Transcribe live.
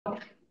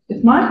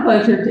It's my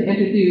pleasure to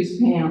introduce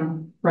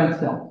Pam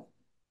Brunsfeld.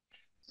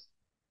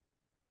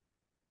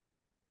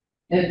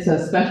 It's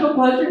a special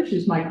pleasure.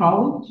 She's my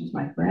colleague. She's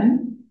my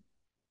friend.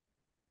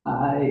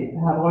 I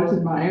have always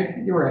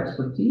admired your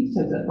expertise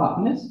as a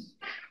botanist.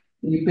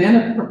 You've been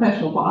a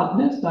professional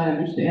botanist, I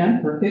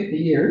understand, for 50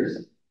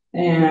 years.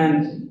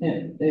 And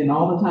in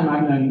all the time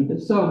I've known you, you're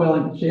so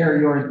willing to share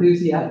your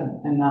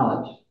enthusiasm and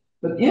knowledge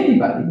with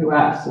anybody who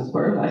asks, as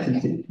far as I can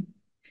see.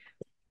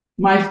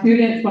 My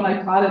students, when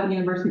I taught at the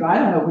University of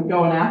Idaho, would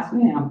go and ask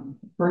Pam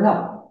for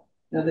help.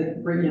 You know, they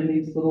could bring in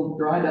these little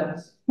dried up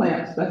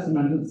plant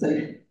specimens and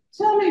say,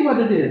 tell me what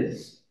it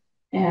is.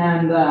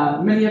 And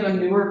many of them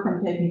knew her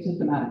from taking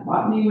systematic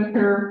botany with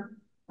her.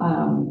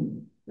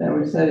 They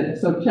always said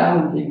it's so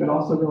challenging, but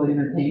also really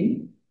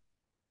entertaining.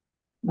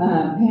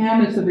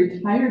 Pam is the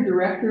retired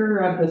director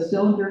of the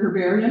Stillinger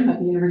Herbarium at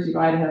the University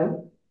of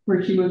Idaho,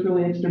 where she was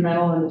really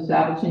instrumental in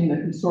establishing the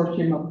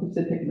Consortium of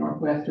Pacific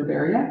Northwest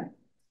Herbaria.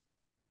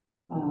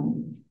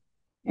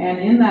 And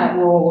in that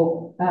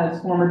role as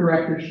former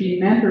director,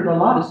 she mentored a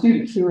lot of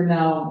students who are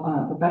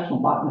now professional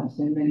botanists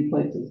in many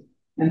places,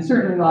 and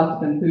certainly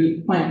lots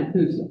of plant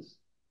enthusiasts.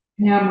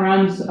 Pam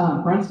runs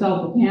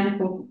Brunsfeld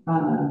Botanical,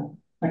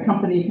 a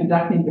company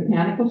conducting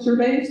botanical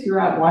surveys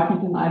throughout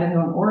Washington,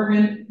 Idaho, and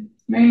Oregon,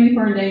 mainly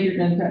for endangered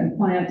and threatened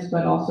plants,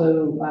 but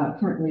also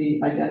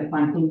currently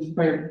identifying polluted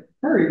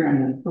prairie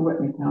remnants for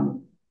Whitman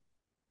County.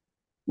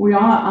 We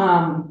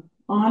all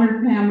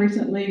honored Pam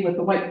recently with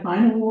the White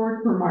Pine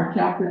Award from our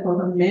chapter for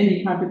her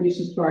many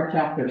contributions to our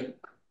chapter.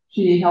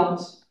 She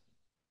helped,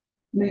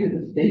 maybe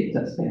the state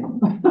says Pam.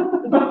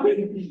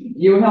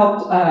 You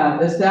helped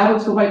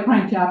establish the White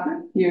Pine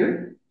chapter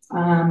here.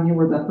 You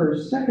were the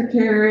first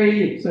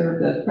secretary, you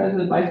served as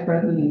president, vice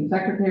president, and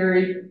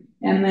secretary,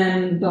 and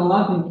then done a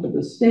lot of things for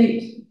the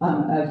state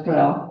as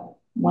well.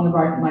 One of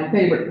my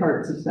favorite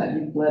parts is that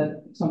you've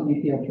led so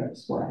many field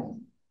trips for us.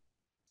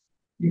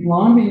 You've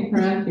long been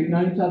friends. We've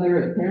known each other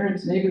as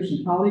parents, neighbors,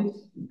 and colleagues.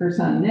 Her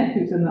son, Nick,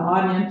 who's in the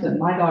audience, and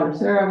my daughter,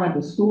 Sarah, went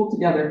to school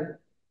together.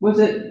 Was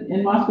it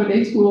in Moscow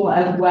Day School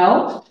as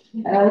well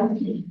as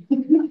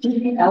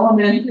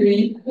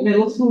elementary,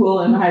 middle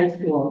school, and high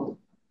school?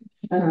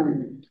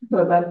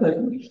 So that's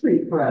a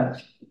treat for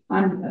us.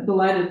 I'm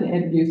delighted to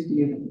introduce to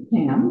you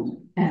Pam,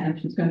 and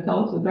she's going to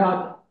tell us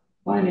about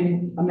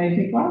finding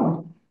amazing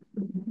flowers.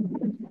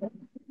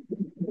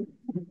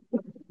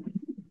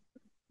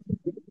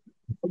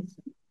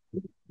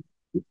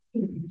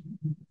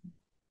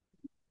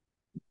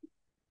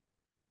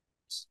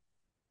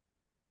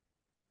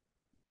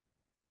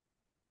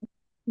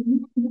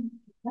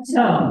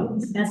 So,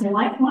 as a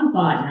lifelong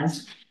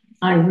botanist,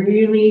 I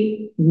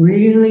really,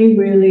 really,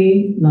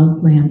 really love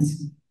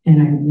plants,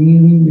 and I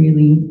really,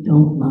 really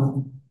don't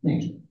love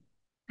nature.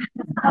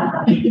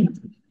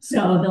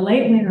 So, the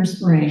late winter,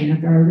 spring,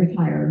 after I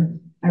retired,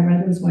 I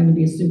read there was going to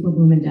be a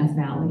Superbloom in Death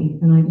Valley,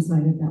 and I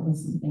decided that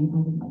was something I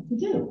would like to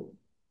do.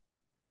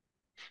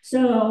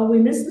 So, we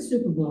missed the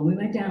Superbloom. We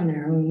went down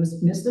there and we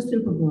missed the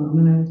Superbloom,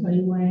 and I will tell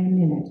you why in a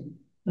minute.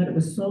 But it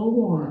was so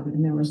warm,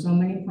 and there were so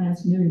many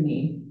plants new to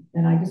me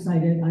that I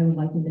decided I would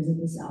like to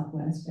visit the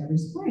Southwest every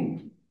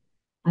spring.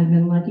 I've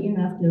been lucky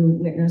enough to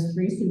witness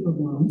 3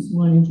 Superblooms,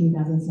 one in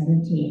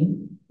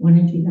 2017, one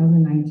in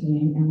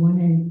 2019, and one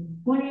in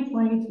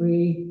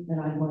 2023 that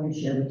I want to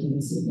share with you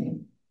this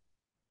evening.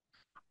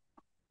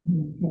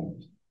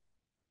 Okay.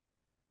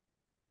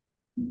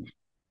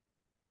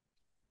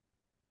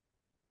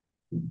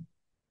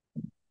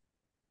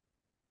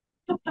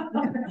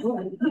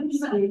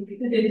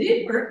 It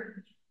did work.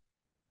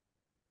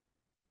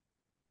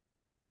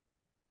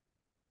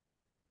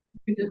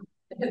 You just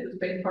hit the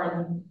space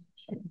bar.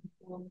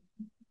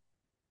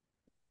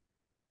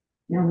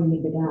 Now we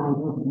need to down,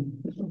 don't we?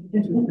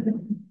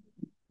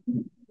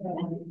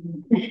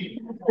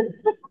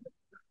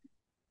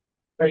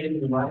 Right into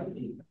the right.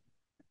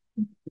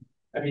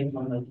 I mean,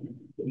 on the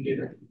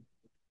computer.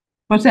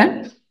 What's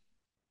that?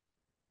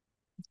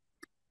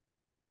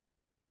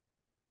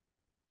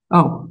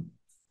 Oh,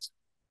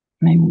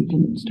 maybe we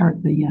didn't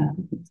start the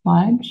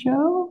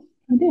slideshow.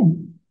 I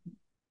did.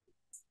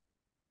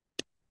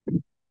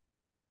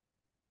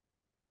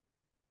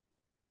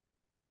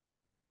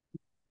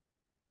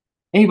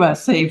 Ava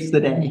saves the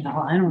day.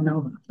 Oh, I don't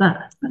know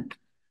about that.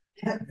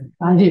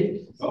 I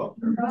do. Oh.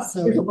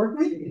 So, is it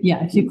working?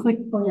 Yeah, if you click.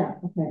 Oh, yeah.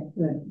 Okay,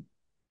 good.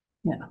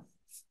 Yeah.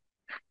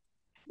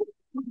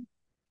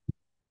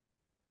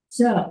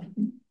 So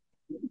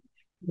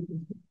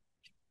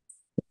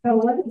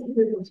what is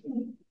the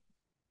Superbloom?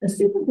 The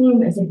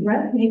Superbloom is a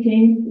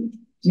breathtaking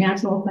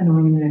natural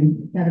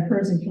phenomenon that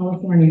occurs in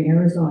California and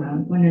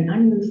Arizona when an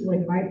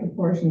unusually high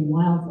proportion of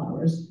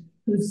wildflowers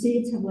whose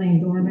seeds have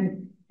lain dormant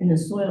in the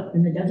soil,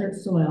 in the desert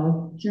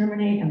soil,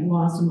 germinate and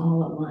blossom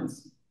all at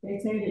once. They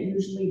say that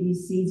usually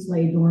these seeds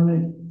lay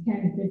dormant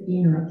 10,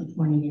 15, or up to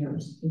 20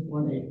 years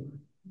before they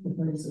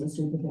see a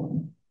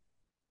Superbloom.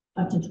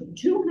 Up to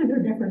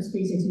 200 different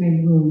species may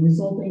bloom,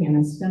 resulting in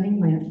a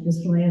stunning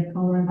display of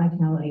color and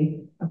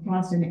vitality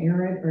across an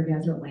arid or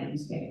desert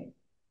landscape.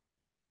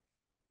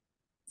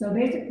 So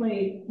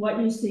basically,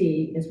 what you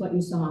see is what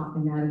you saw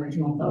in that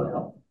original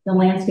photo. The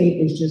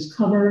landscape is just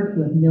covered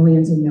with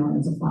millions and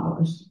millions of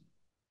flowers.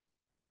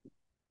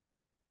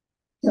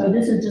 So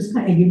this is just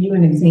kind of give you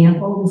an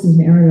example. This is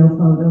an aerial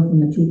photo from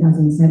the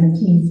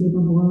 2017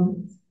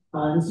 Superbloom.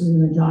 This is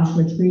in the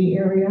Joshua Tree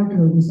area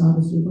where we saw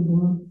the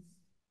Superbloom.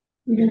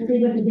 You can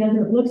see what the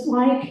desert looks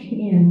like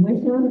in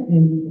winter,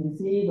 and you can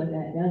see what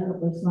that desert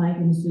looks like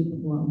in the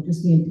Superbloom,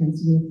 just the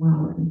intensity of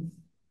flowering.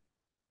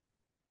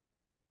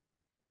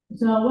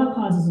 So what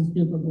causes a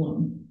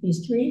superbloom?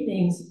 These three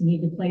things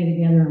need to play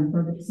together in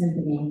perfect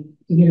symphony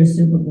to get a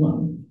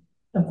superbloom.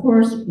 Of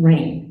course,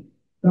 rain.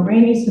 The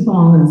rain needs to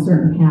fall in a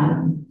certain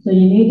pattern. So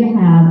you need to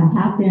have a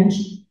 ½ inch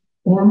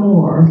or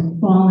more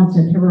fall in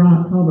September,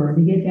 October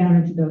to get down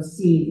into those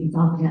seeds and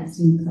off that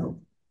seed coat.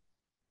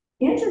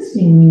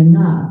 Interestingly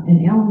enough,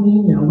 an El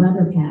Nino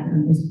weather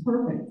pattern is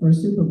perfect for a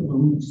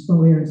superbloom, which is what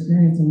we are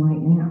experiencing right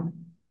now.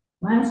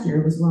 Last year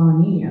it was La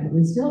Nina, but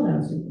we still got a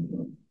superbloom.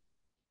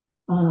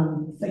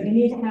 But you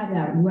need to have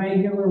that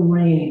regular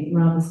rain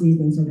throughout the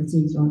season so the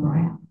seeds don't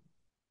dry out.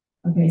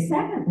 Okay,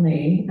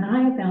 secondly, and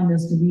I have found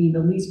this to be the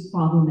least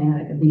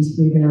problematic of these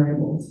three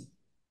variables,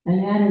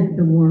 and that is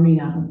the warming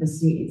up of the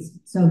seeds.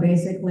 So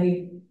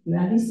basically, you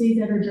have these seeds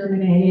that are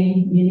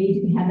germinating, you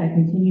need to have that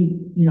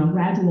continued,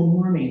 gradual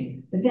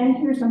warming. But then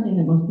here's something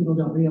that most people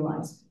don't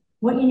realize.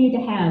 What you need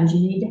to have is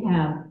you need to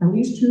have at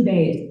least 2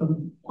 days of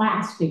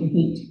blasting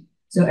heat.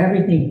 So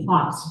everything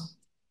pops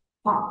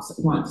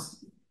at once.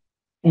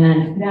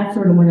 And that's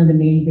sort of one of the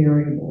main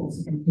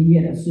variables to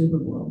get a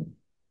superbloom.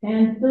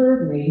 And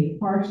thirdly,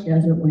 harsh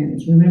desert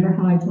winds. Remember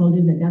how I told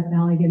you that Death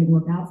Valley didn't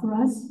work out for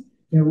us?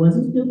 There was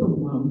a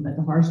superbloom, but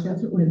the harsh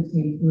desert winds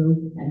came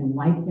through and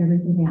wiped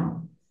everything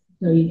out.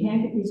 So you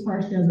can't get these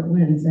harsh desert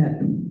winds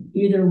that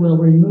either will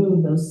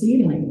remove those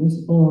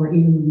seedlings or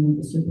even remove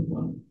the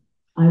superbloom.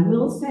 I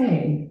will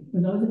say,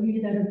 for those of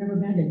you that have never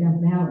been to Death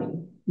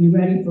Valley, be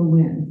ready for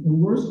wind. The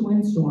worst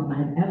windstorm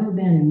I've ever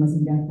been in was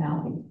in Death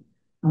Valley.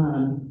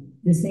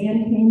 The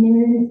sand came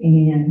in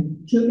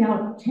and took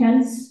out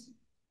tents,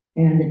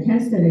 and the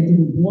tents that it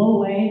didn't blow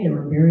away, they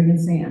were buried in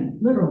sand,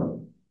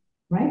 literally,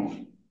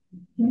 right?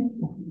 Okay.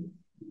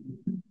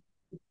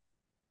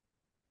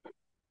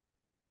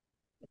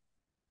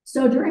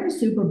 So during a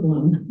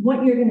superbloom,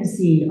 what you're going to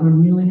see are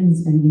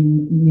millions and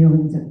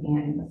millions of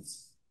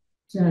annuals.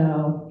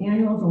 So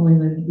annuals only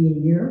live to be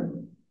a year.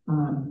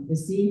 The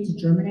seeds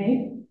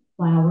germinate,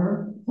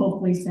 flower,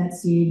 hopefully set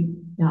seed,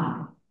 die.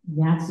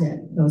 That's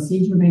it. Those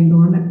seeds remain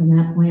dormant from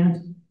that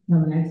plant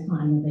until the next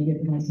time that they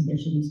get the right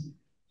conditions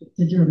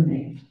to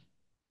germinate.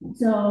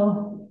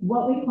 So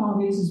what we call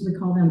these is we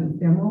call them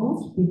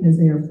ephemerals because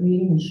they are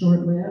fleeting and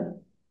short-lived.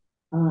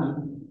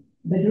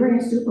 But during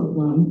a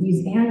superbloom,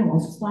 these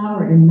annuals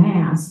flower in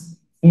mass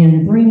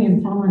and bring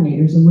in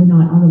pollinators that would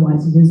not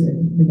otherwise visit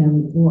the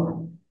desert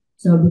floor.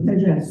 So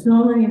because you have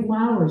so many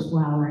flowers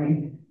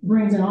flowering, it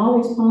brings in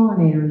all these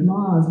pollinators,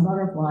 moths,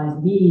 butterflies,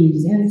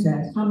 bees,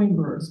 insects,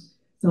 hummingbirds.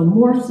 So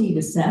more seed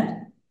is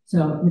set.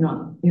 So,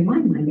 in my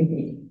mind, I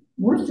think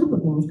more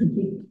superblooms could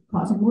keep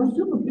causing more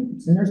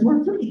superblooms. And there's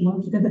more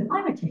superblooms because of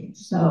climate change.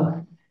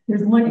 So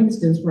there's one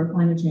instance where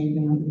climate change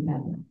may not be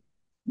happening.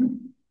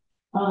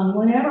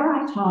 Whenever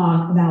I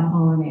talk about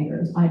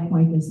pollinators, I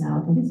point this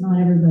out because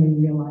not everybody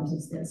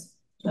realizes this.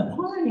 But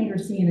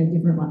pollinators see in a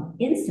different light,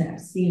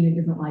 insects see in a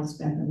different light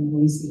spectrum than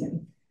we see it.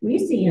 We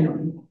see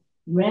in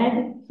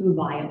red through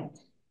violet.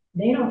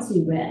 They don't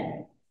see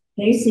red.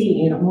 They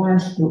see in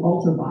orange through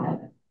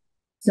ultraviolet.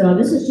 So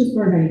this is just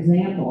for an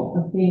example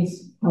of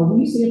things, how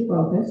we see a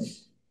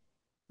crocus,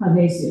 how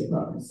they see a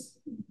crocus.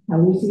 How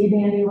we see a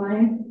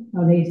dandelion,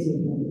 how they see a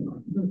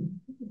dandelion.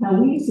 How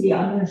we see,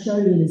 I'm going to show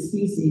you the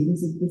species.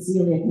 This is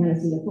Phacelia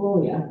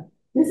canicetifolia.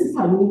 This is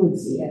how we would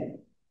see it.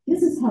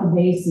 This is how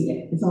they see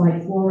it. It's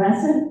like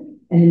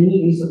fluorescent, and the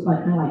leaves look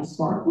like kind of like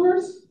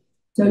sparklers.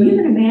 So you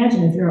can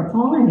imagine if you're a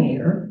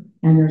pollinator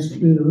and there's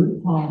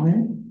food,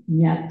 pollen,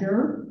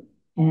 nectar,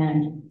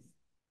 and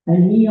a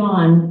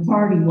neon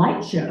party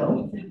light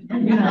show,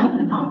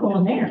 I'm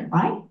going there,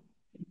 right?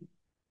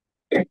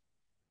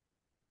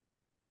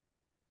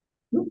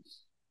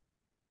 Oops.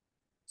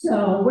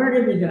 So where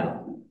did we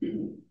go?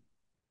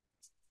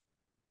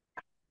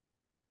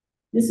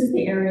 This is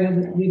the area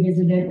we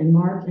visited in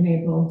March and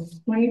April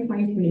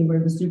 2023 where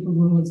the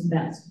superbloom was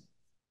best.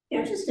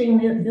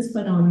 Interestingly, this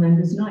phenomenon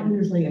does not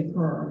usually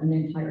occur in the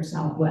entire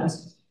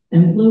Southwest,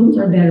 and blooms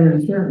are better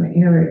in certain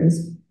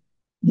areas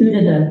due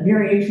to the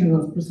variation of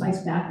those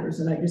precise factors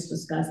that I just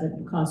discussed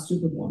that cause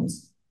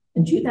superblooms.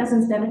 In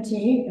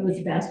 2017, it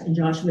was best in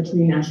Joshua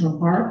Tree National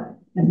Park.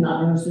 I've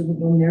not done a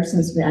superbloom there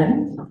since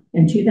then.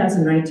 In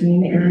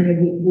 2019, the area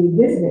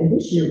we visited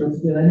this year was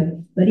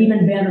good, but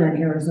even better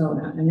in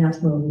Arizona, and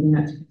that's where we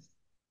went.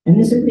 And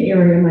this is the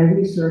area my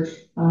research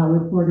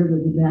reported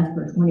was the best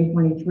for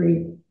 2023,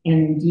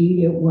 and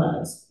indeed it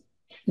was.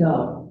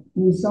 So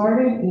we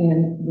started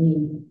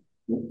in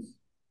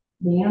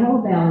the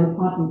Antelope Valley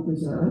Poppy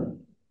Preserve.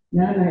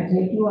 Then I'm going to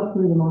take you up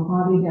through the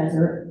Mojave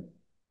Desert,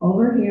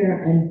 over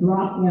here, and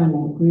drop down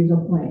on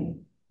Carrizo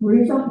Plain.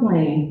 Carrizo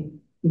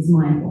Plain is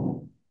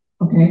mind-blowing.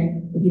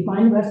 Okay, if you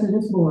find the rest of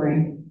this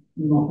boring,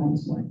 you won't find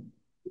this boring.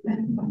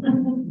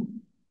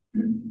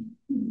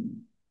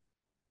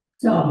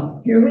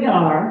 So here we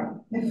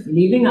are,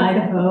 leaving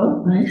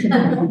Idaho.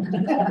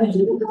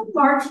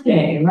 March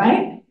day,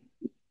 right?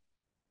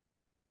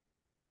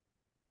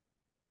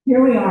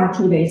 Here we are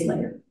 2 days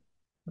later.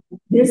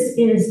 This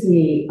is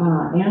the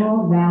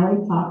Antelope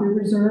Valley Poppy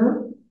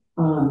Reserve.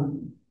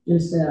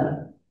 Just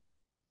an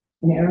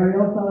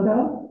aerial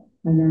photo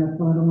and then a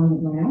photo on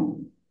the ground.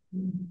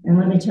 And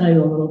let me tell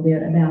you a little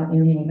bit about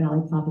Antelope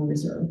Valley Poppy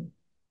Reserve.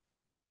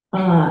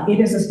 It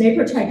is a state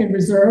protected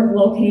reserve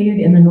located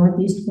in the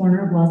northeast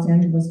corner of Los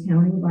Angeles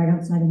County, right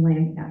outside of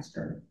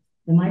Lancaster.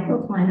 The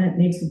microclimate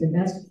makes it the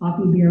best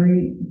poppy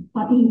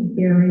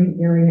bearing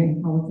area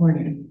in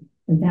California.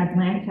 In fact,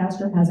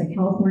 Lancaster has a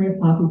California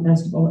Poppy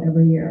Festival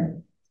every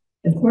year.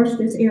 Of course,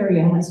 this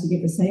area has to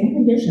get the same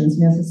conditions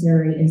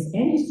necessary as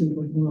any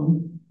super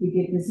bloom to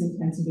get this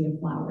intensity of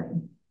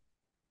flowering.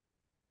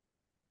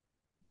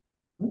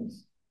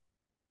 Oops.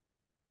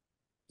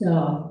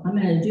 So I'm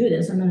going to do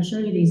this. I'm going to show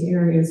you these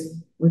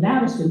areas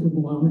without a super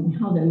bloom and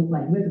how they look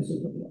like with a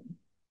super bloom.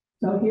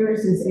 So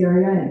here's this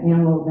area in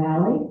Antelope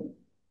Valley,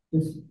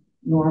 just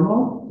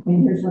normal,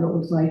 and here's what it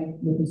looks like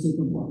with a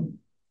super bloom.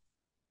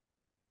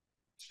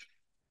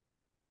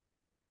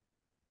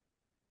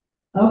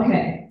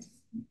 Okay,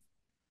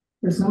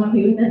 for some of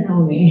you that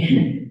know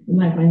me, you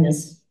might find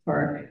this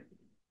hard.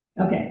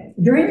 Okay,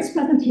 during this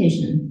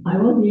presentation, I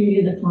will give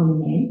you the common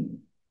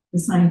name, the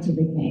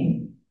scientific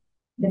name,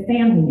 the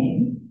family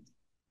name,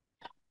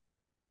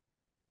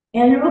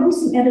 and there will be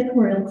some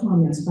editorial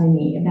comments by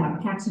me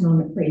about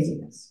taxonomic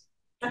craziness.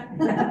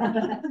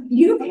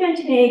 You can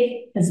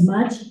take as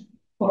much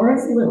or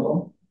as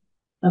little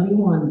of you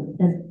want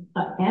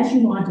as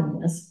you want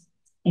of this,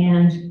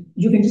 and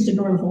you can just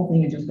ignore the whole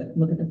thing and just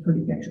look at the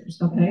pretty pictures,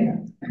 okay?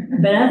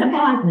 But as a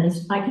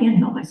botanist, I can't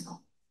help myself.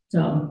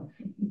 So,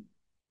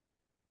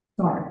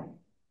 sorry.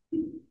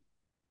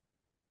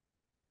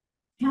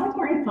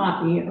 California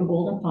poppy or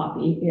golden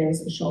poppy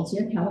is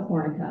Schultzia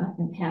californica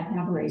and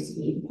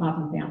Papaveraceae, the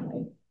poppy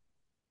family.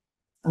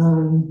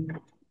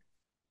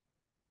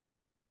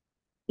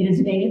 It is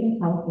native in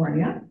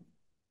California.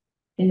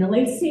 In the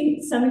late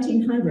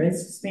 1700s,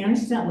 Spanish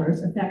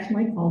settlers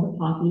affectionately called the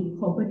poppy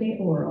Copa de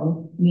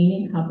Oro,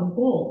 meaning cup of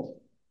gold.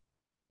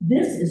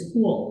 This is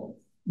cool.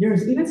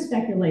 There's even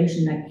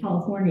speculation that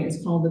California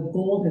is called the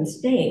Golden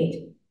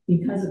State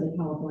because of the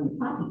California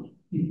poppy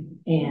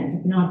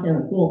and not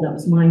the gold that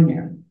was mined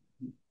there.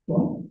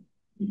 Cool.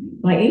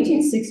 By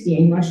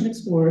 1816, Russian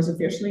explorers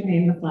officially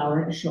named the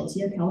flower as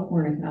Schultzia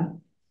californica.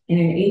 And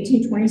in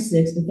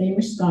 1826, the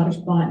famous Scottish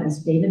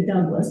botanist David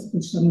Douglas,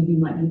 which some of you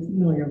might be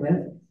familiar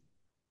with,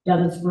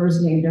 Douglas fir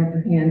is named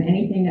after him.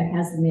 Anything that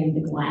has the name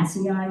de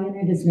Glassii in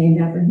it is named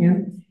after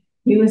him.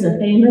 He was a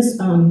famous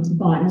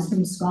botanist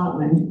from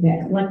Scotland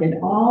that collected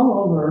all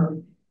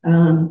over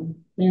in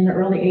the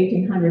early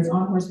 1800s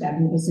on horseback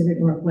in the Pacific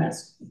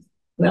Northwest.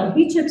 Well,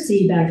 he took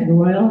seed back to the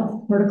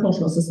Royal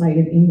Horticultural Society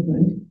of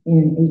England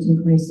in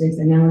 1826,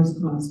 and now it's a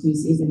common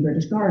species in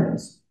British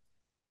gardens.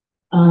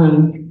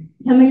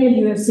 How many of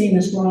you have seen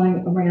this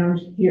growing around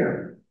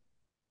here?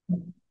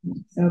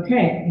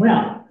 Okay,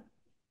 well,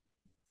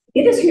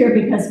 it is here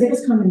because it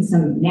has come in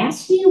some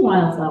nasty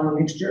wildflower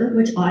mixture,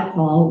 which I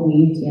call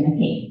weeds in a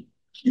cane.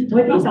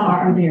 What these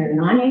are they're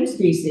non-native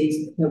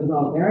species that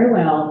grow very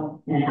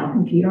well and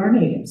outcompete our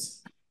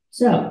natives.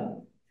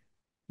 So,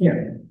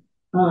 here,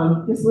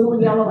 this little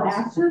yellow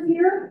aster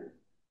here,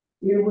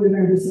 we're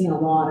going to be seeing a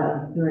lot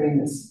of during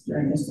this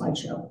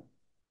slideshow.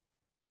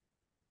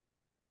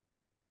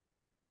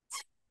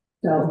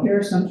 So here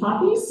are some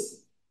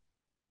poppies.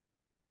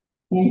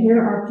 And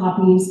here are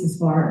poppies as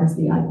far as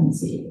the eye can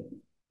see.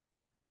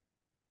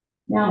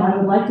 Now I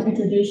would like to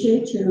introduce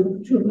you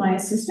to two of my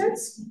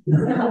assistants.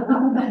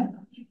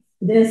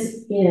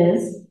 This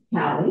is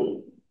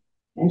Callie,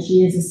 and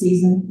she is a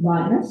seasoned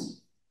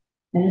botanist.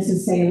 And this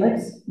is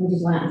Salix, which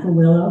is Latin for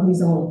willow.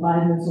 He's only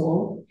 5 years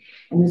old.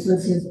 And this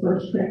was his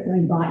first trip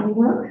doing botany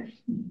work.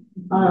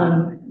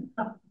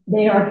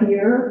 They are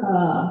here.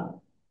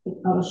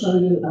 I'll show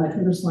you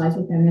Twitter slides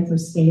with them in for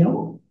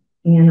scale.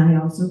 And I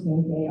also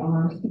think they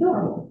are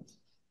adorable.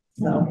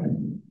 So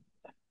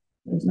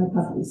there's my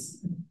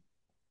puppies.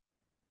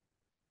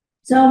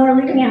 So we're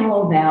leaving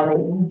Antelope Valley.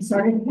 We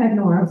started to head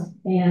north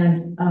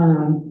and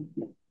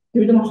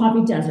through the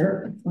Mojave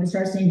Desert, we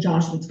started seeing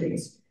Joshua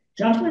trees.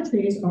 Joshua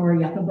trees are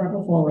Yucca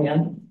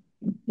brevifolia.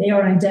 They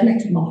are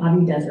endemic to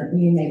Mojave Desert,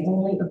 meaning they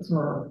only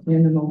occur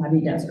in the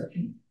Mojave Desert.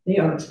 They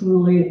are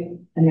truly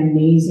an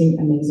amazing,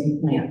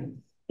 amazing plant.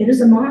 It is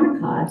a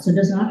monocot, so it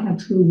does not have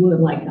true wood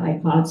like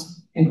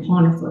dicots and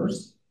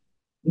conifers.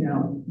 You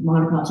know,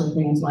 monocots are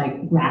things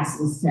like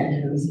grasses,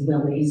 sedges,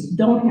 lilies,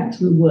 don't have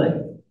true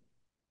wood.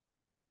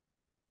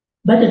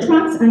 But the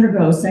trunks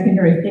undergo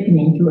secondary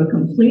thickening through a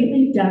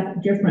completely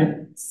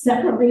different,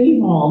 separately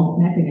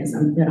evolved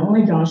mechanism that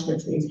only Joshua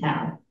trees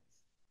have,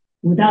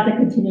 without the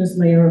continuous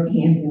layer of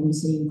cambium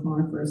seen in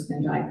conifers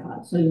and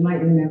dicots. So you might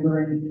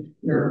remember in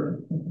your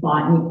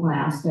botany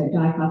class that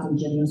dicots and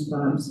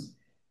gymnosperms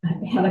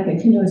have a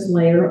continuous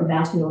layer of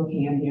vascular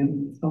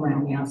cambium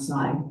around the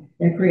outside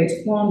that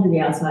creates foam to the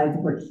outside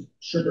where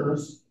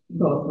sugars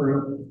go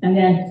through. And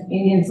then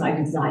in the inside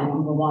is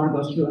xylem, the water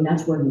goes through, and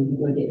that's where the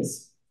wood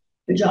is.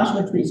 The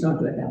Joshua trees don't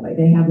do it that way.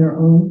 They have their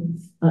own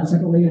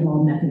separately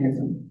evolved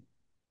mechanism.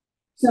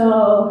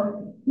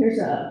 So here's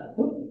a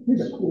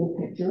cool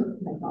picture,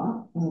 I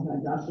thought, of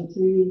a Joshua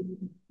tree.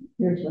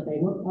 Here's what they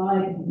look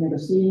like. I've never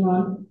seen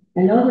one.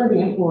 And those are the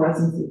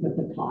inflorescences at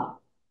the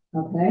top,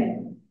 okay?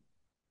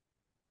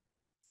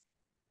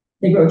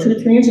 They grow 2 to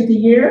 3 inches a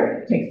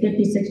year, take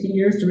 50, 60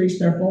 years to reach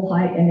their full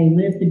height, and they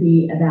live to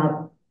be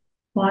about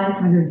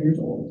 500 years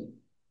old.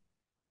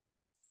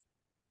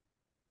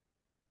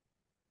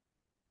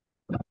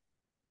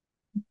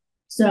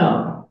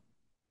 So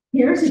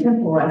here's the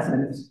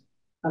inflorescence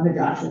of the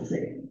Joshua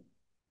tree.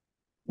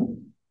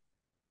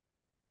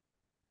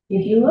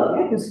 If you look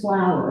at this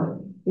flower,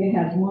 it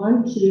has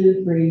 1,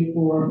 2, 3,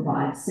 4,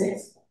 5,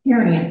 6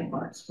 parent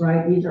parts,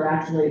 right? These are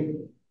actually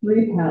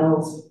 3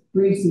 petals,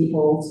 3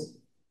 sepals.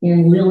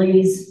 In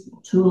lilies,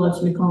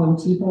 tulips, we call them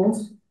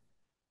tepals.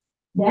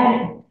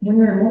 That, when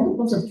there are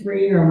multiples of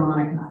 3 or a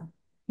monocote,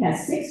 it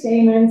has 6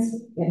 stamens.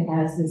 It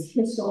has this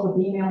pistil,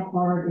 the female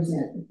part is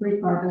in 3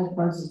 carpels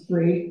versus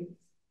 3.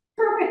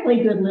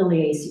 Perfectly good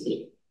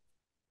liliaceae.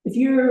 If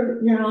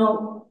you're,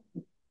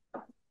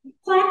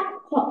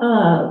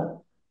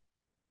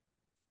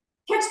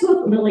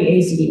 textbook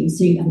liliaceae,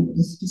 see,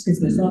 this just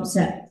gets me so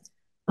upset.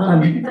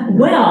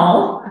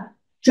 Well,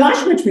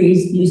 Joshua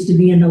trees used to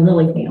be in the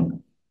lily family,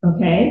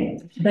 okay?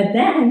 But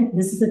then,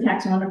 this is the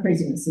taxonomic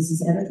craziness. This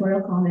is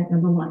editorial comment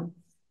number 1.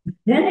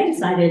 Then they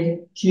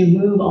decided to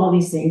move all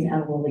these things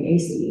out of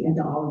liliaceae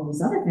into all of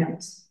these other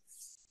families.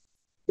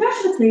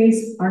 Joshua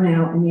trees are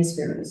now in the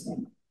asparagus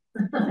family.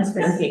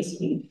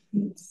 Asparaceae.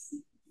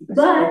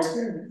 But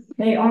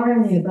they are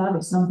in the above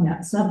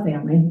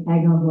subfamily,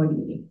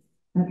 Agnoboideae.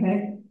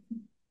 Okay?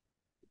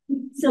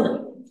 Silly.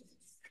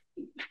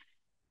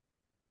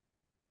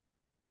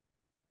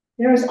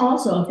 There is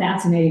also a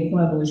fascinating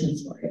coevolution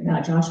story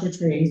about Joshua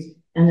trees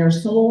and their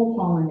sole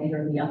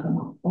pollinator, the yucca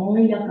moth.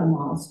 Only yucca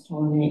moths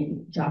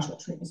pollinate Joshua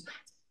trees.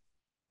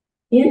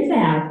 In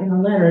fact, in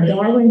a letter,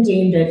 Darwin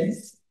deemed it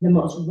the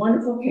most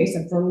wonderful case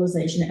of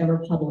fertilization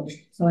ever published,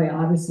 so I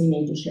obviously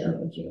need to share it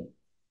with you.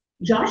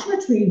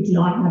 Joshua trees do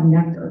not have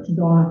nectar to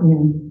draw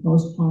in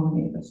most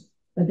pollinators,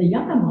 but the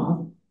yucca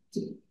moth,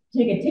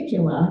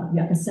 Tigeticula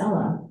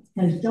yuccacella,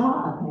 has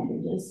jaw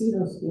appendages. See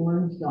those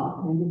orange jaw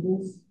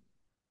appendages?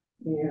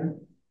 There.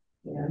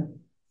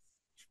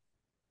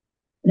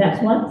 That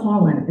collect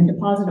pollen and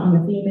deposit on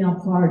the female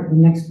part of the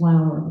next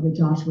flower of the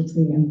Joshua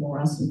tree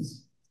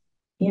inflorescence.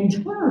 In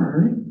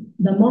turn,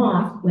 the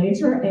moth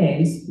lays her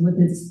eggs with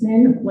its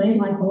thin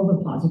blade-like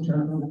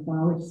ovipositor on the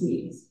flower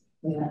seeds.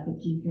 So that's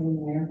what you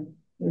can there.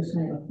 There's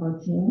kind of a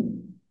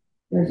cartoon.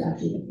 There's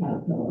actually the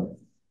caterpillar.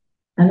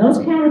 And those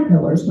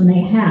caterpillars, when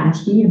they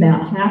hatch, eat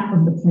about half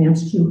of the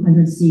plant's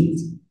 200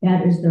 seeds.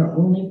 That is their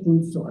only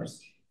food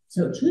source.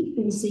 So 2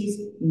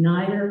 species,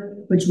 neither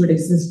which would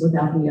exist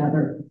without the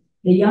other.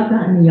 The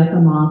yucca and the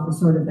yucca moth is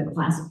sort of the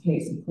classic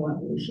case of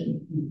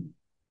coevolution.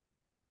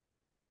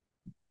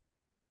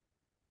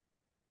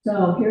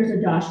 So here's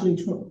a Joshua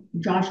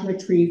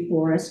tree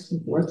forest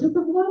before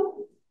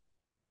Superbloom.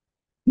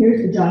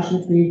 Here's the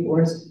Joshua tree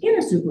forest in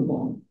a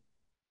Superbloom.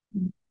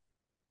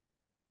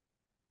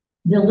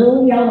 The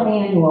little yellow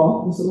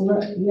annual, this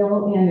little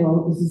yellow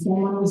annual is the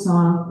same one we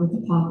saw with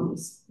the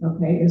poppies.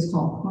 Okay, it's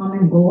called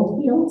common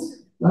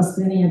goldfields,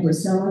 Luscinia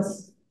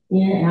gracilis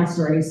in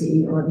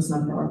Asteraceae or the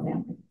sunflower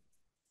family.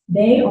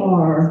 They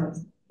are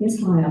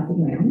this high off the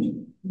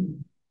ground.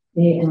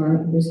 They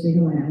are this big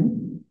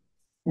around,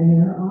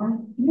 and there are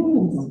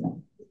millions of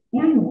them.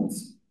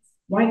 Annuals,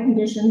 right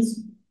conditions,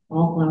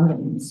 all flower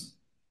names.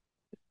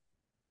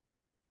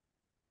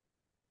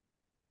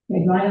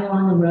 Okay, driving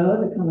along the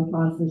road, we come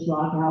across this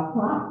rock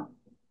outcrop.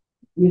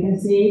 You can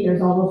see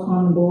there's all those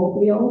common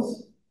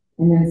goldfields,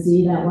 and then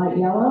see that light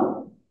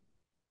yellow?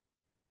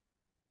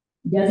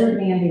 Desert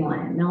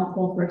dandelion,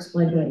 Malpulchrix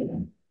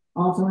flagellatum,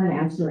 also an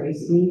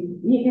Asteraceae.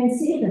 You can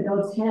see that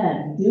those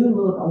heads do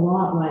look a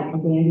lot like a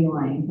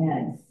dandelion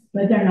head,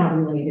 but they're not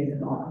related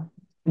at all.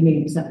 I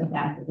mean, except the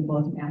fact that they're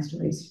both an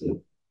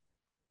Asteraceae.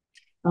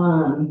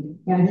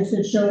 And just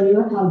to show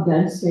you how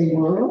dense they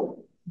were,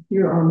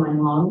 here are my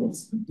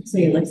models.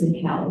 Salix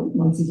and Cali,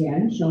 once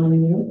again,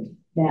 showing you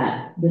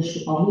that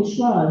all these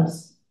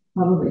shrubs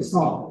probably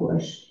salt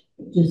bush,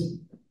 just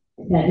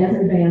that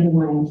desert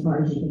dandelion as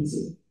far as you can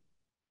see.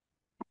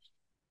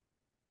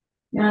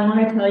 Now I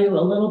want to tell you a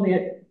little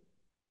bit.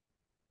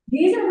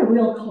 These are the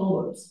real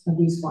colors of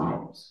these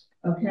flowers,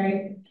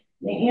 okay?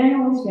 The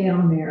annuals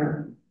down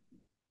there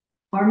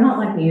are not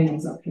like the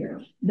annuals up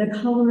here. The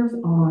colors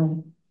are,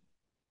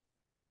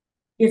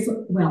 it's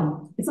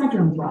like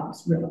you're on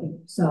drugs, really.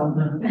 So,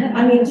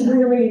 I mean, it's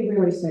really,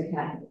 really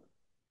spectacular.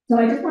 So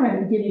I just want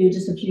to give you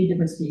just a few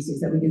different species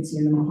that we did see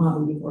in the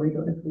Mojave before we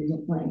go to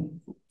Freezing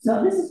Plain.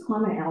 So this is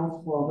common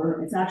Alice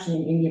clover. It's actually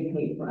an Indian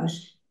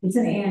paintbrush. It's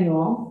an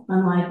annual,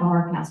 unlike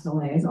our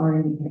castanets, our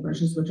Indian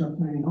paintbrushes, which are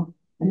perennial.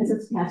 and this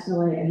is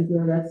Castellet and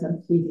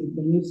subspecies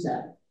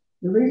Venusta.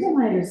 The reason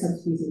why there's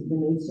subspecies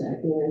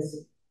Venusta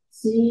is,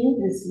 see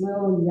this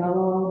little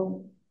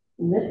yellow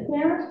lip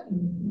there?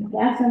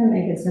 That's going to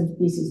make it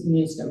subspecies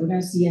Venusta. We're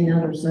going to see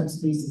another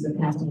subspecies of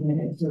Castellet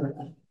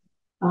exura.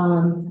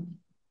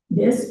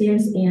 This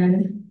is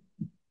in,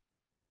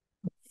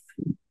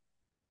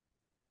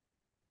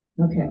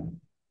 okay.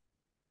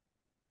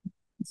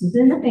 This is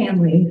in the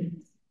family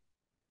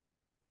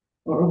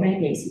or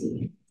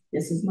Organicaceae.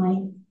 This is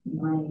my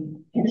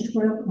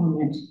editorial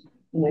comment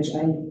in which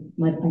I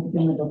put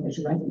in the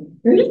picture right there.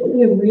 There used to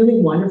be a really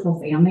wonderful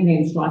family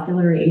named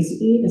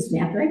Stropulariaceae, the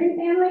snapdragon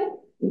family.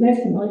 You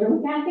guys familiar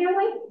with that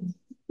family?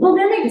 Well,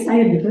 then they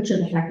decided to butcher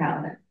the heck out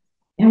of it.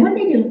 And what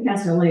they did with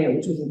Castellet,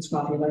 which was in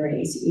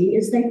Stropulariaceae,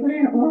 is they put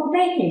in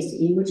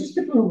Organicaceae, which is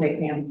the broomrape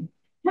family.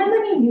 How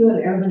many of you have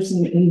ever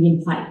seen an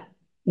Indian pipe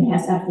that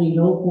has absolutely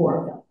no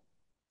chlorophyll?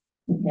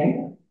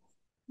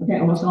 Okay,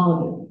 almost all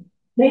of you.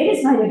 They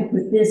decided to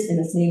put this in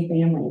the same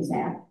family as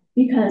that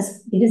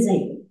because it is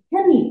a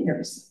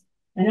hemiparasite.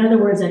 In other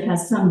words, it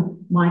has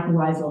some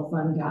mycorrhizal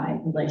fungi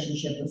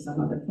relationship with some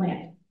other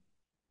plant.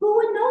 Who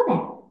would know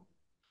that?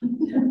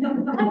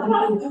 I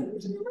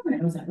probably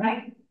knows that,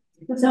 right?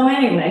 So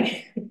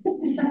anyway,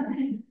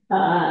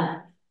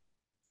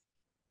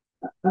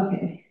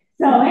 okay.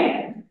 So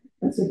anyway,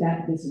 let's get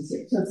back to this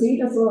here. So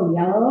see this little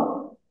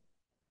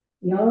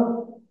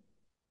yellow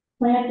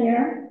plant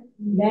there?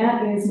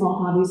 That is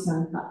Mojave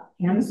suncup,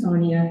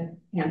 Hamsonia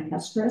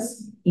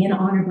campestris, in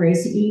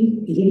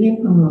Onagraceae, the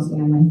Indian primrose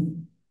family,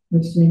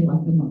 which they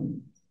left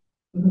alone.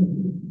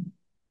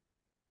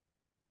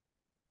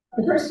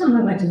 The first time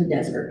I went to the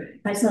desert,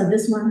 I saw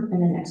this one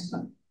and the next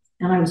one,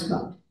 and I was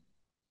hooked.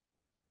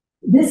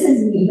 This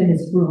isn't even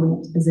as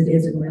brilliant as it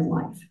is in real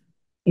life.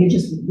 It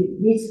just,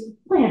 these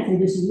plants, they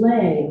just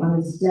lay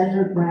on this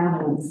desert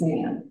gravel and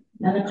sand.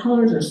 Now the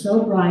colors are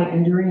so bright,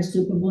 and during a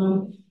super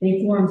bloom,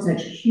 they form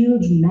such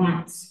huge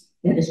mats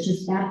that it's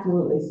just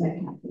absolutely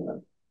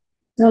spectacular.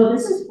 So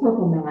this is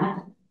purple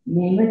mat,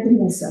 name it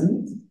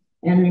demissum.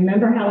 And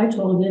remember how I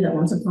told you that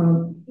once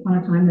upon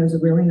a time there was a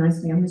really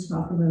nice family,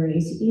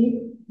 Stropulariaceae,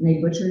 and they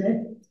butchered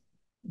it?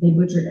 They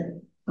butchered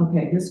it.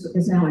 Okay, this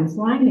is now in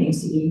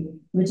Phrynaceae,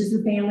 which is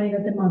the family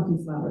that the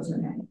monkey flowers are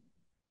in,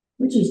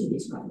 which used to be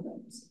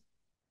Stropulariaceae.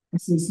 I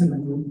see some of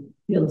you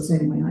feel the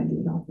same way I do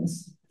about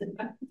this.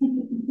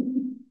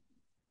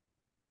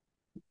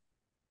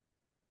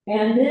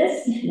 And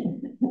this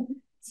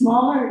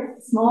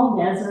small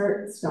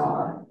desert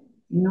star,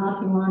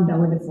 Noctilon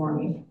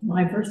bellidiforme. When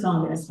I first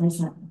saw this, I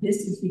thought, this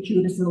is the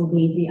cutest little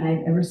baby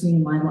I've ever seen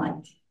in my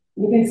life.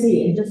 You can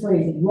see it just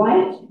lays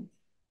right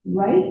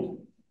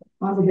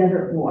on the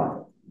desert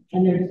floor.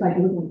 And they're just like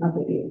looking up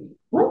at you.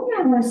 One thing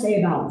I want to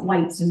say about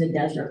whites in the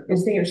desert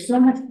is they are so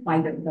much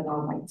brighter than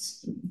our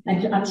whites.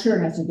 I'm sure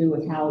it has to do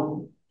with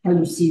how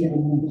you see them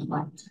in the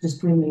light, just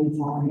bringing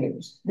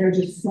pollinators. They're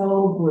just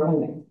so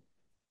brilliant.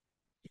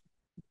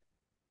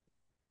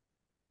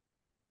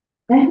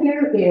 And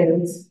here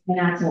is an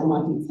actual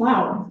monkey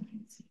flower.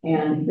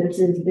 And this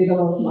is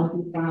Bigelow's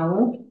monkey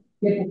flower.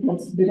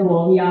 Difficult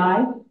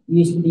Bigelowi,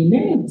 used to be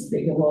Minimus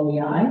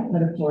Bigelowi,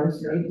 but of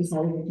course they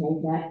decided to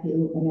change that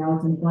to, and now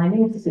it's in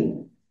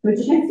Phrynaceae. But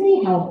you can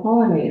see how a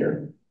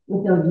pollinator,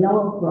 with those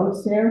yellow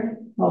throats there,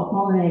 how a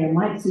pollinator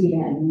might see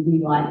that and be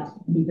light,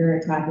 and be very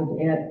attracted to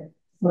it.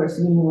 Of course,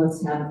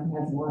 Minimus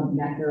has a lot of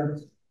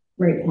nectar,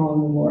 great pollen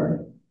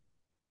reward.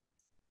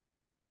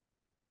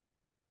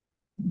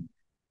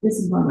 This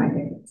is one of my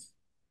favorites,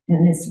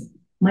 and it's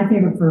my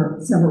favorite for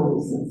several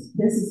reasons.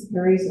 This is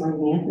Perry's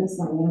Linanthus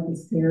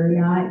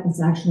perryi.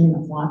 It's actually in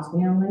the phlox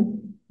family,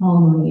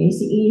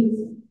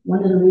 Polymonaceae.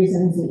 One of the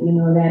reasons that you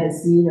know that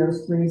is see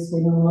those three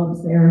stigma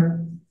lobes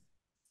there.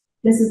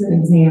 This is an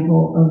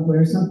example of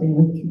where something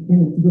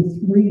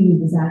with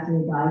three is actually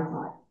a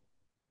diploid,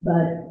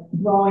 but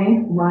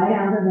growing right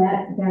out of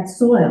that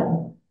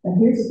soil. But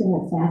here's the thing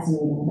that's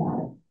fascinating about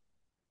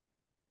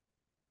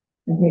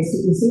it. Okay, so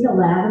you see the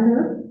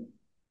lavender.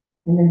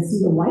 And then see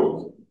the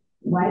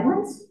white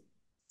ones?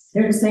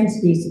 They're the same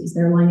species.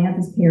 They're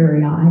Linanthus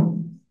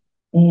perryi.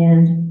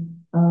 And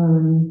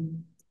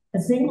a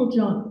single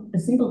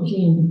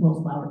gene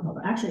controls flower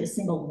color. Actually, a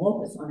single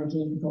locus on a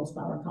gene controls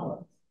flower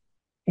color.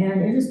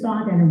 And it is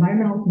thought that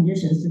environmental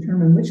conditions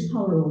determine which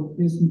color will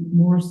produce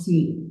more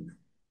seed.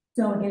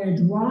 So in a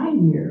dry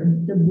year,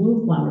 the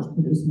blue flowers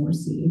produce more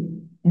seed.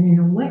 And in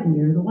a wet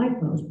year, the white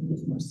flowers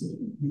produce more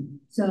seed.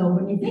 So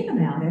when you think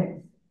about it,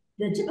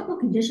 the typical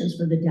conditions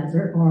for the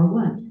desert are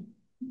what?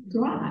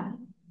 Dry.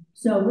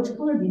 So which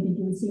color do you think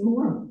you would see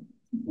more?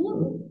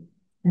 Blue.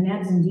 And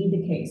that is indeed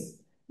the case.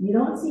 You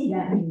don't see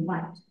that in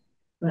white,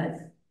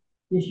 but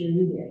this year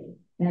you did.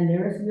 And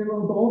there's your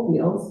little gold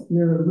fields,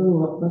 your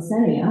little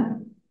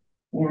Leucaena,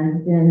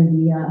 and then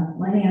the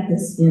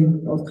Linanthus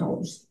in those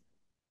colors.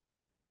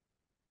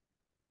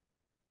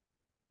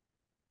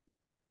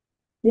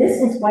 This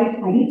is white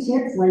tidy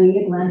tips,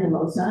 Linnea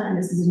glandulosa, and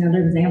this is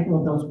another example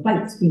of those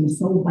whites being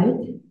so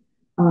white.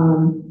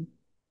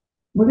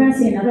 We're going to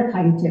see another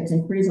tidy tips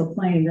in Friesel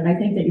plain that I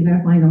think that you're going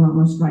to find a lot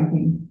more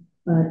striking.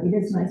 but it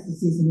is nice to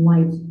see some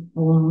light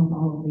along with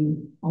all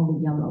the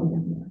yellow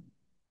down there.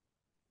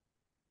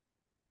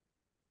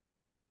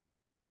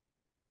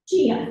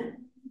 Chia.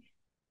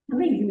 How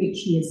many of you eat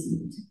chia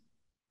seeds?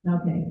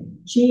 Okay,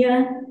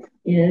 chia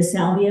is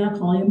Salvia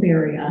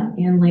columbarium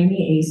and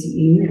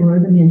Lamiaceae, or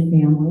the mint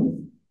family.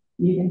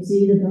 You can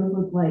see that those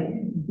look like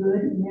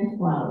good mint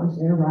flowers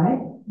there, right?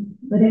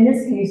 But in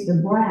this case,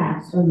 the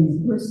bracts are these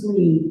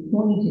bristly,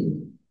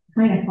 pointed,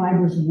 kind of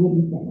fibrous,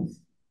 woody things.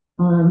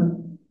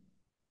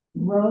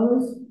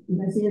 Rose, you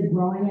can see it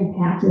growing in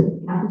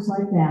patches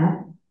like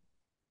that.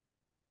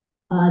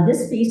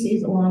 This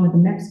species, along with the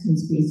Mexican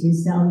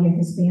species, Salvia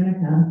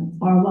hispanica,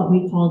 are what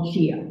we call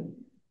chia.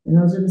 And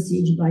those are the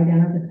seeds you buy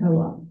down at the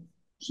co-op.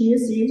 Chia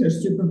seeds are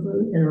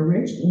superfoods that are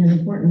rich in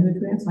important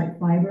nutrients like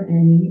fiber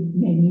and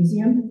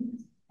magnesium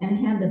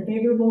and have the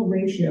favorable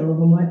ratio of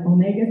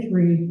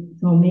omega-3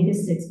 to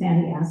omega-6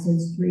 fatty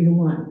acids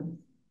 3:1.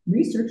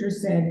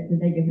 Researchers said that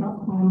they could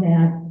help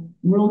combat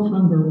world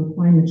hunger with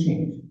climate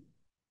change.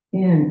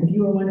 And if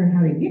you were wondering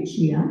how to get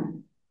chia,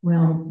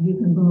 well, you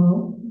can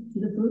go to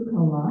the food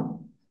co-op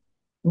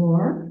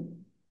or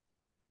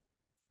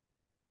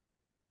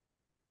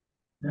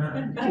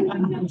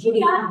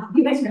chia.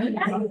 You guys know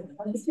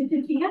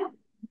that? Chia?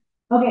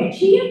 Okay,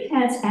 chia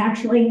pets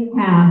actually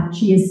have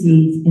chia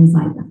seeds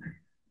inside them.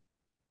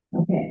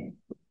 Okay,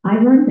 I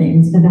learned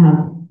things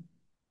about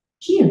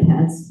chia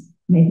pets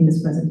making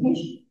this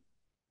presentation.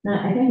 Now,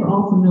 I think we're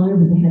all familiar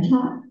with the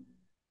hedgehog.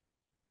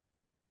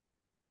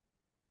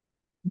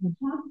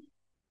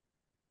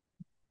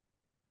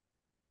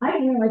 I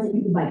didn't realize that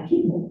you could buy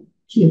people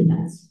chia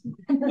pets.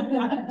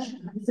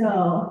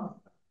 So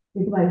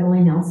you could buy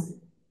Willie Nelson.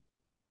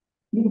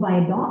 You can buy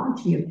a dog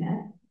chia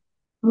pet.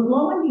 But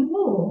lo and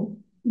behold,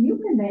 you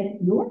can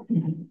make your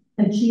pet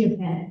a chia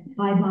pet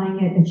by buying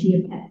it a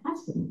chia pet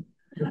costume.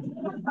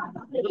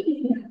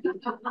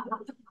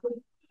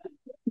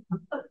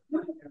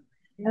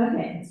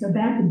 Okay, so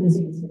back to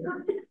business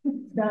here.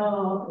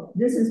 So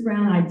this is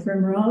brown-eyed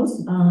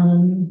primrose.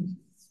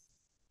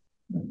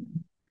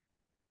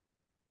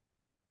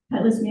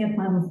 Hylismia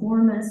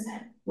claviformis.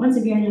 Once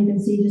again, you can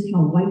see just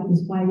how white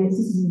this white is.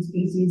 This is a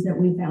species that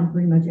we found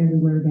pretty much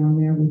everywhere down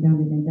there. We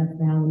found it in Death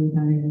Valley, we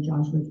found it in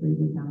Joshua Tree,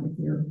 we found it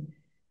here.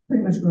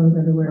 Pretty much grows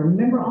everywhere.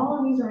 Remember, all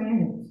of these are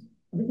annuals.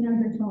 Everything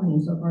I've been telling you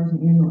so far is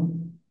an annual.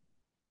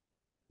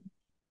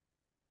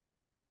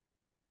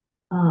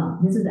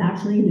 This is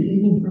actually the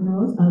evening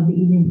primrose of the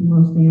evening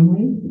primrose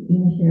family,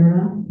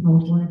 Enothera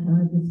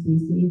californica, the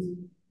species.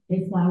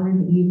 They flower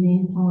in the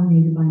evening,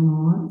 pollinated by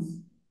moths.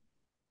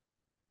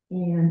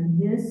 And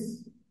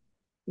this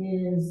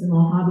is the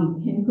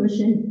Mojave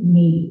pincushion,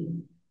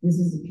 maybe. This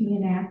is the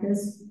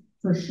Peonactus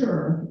for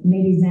sure,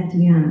 maybe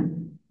Xantiana.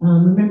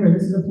 Remember,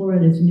 this is a flora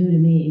that's new to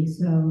me,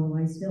 so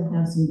I still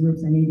have some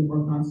groups I need to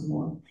work on some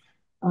more.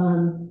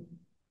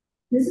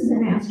 This is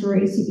an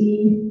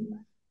Asteraceae.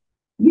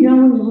 You know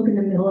when you look in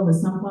the middle of a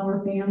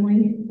sunflower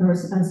family, or a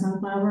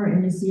sunflower,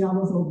 and you see all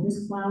those little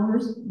disc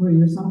flowers where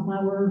your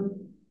sunflower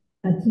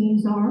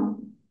teams are?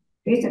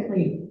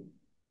 Basically,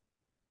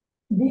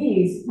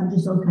 these have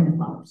just those kind of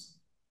flowers.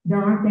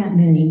 There aren't that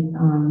many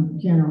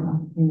genera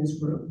in this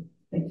group,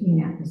 the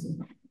Peonactus.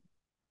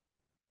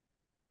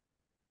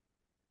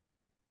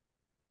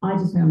 I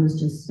just found this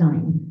just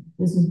stunning.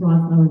 This is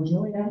broadflower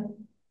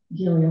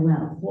Gilia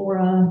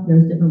latiflora.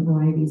 There's different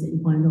varieties that you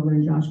find over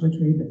in Joshua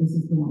Tree, but this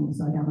is the one we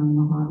saw down on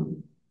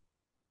Mojave.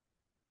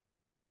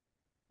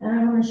 And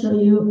I want to show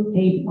you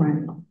a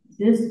perennial.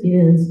 This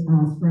is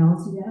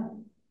Strelsia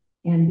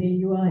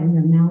ambigua in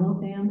the mallow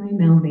family,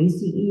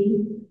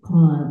 Malvaceae.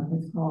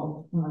 It's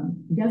called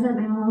desert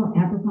mallow,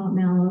 apricot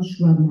mallow,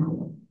 shrub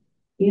mallow.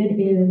 It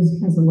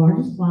has the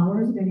largest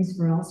flowers of any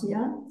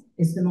Strelsia.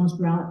 It's the most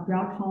drought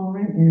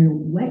tolerant, and in a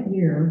wet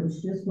year,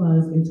 which this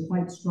was, it's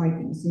quite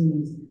striking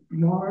seeing these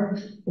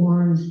large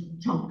orange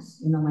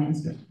chunks in the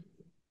landscape.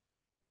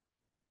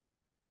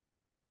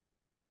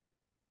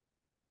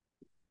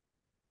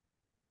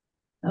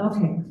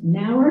 Okay,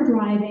 now we're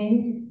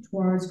driving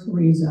towards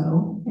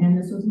Carrizo, and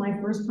this was my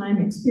first time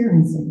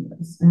experiencing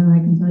this, and I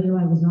can tell you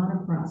I was not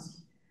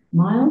impressed.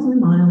 Miles and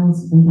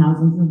miles and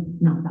hundreds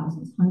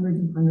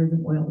and hundreds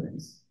of oil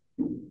rigs,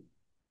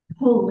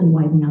 totally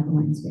wiping out the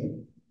landscape.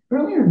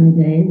 Earlier in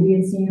the day, we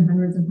had seen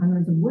hundreds and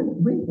hundreds of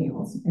wind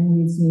panels, and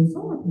we had seen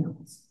solar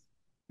panels.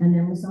 And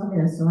then we saw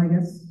this, so I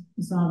guess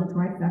we saw the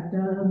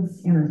trifecta of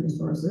energy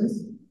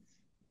sources.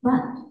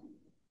 But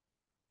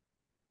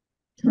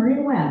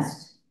turning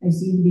west, I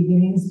see the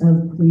beginnings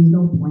of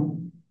Cleveland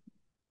Point.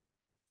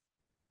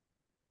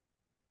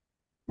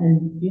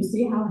 And do you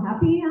see how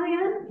happy I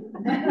am?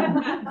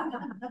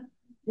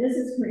 This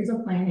is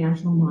Carrizo Plain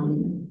National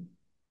Monument.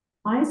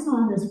 I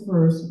saw this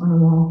first on a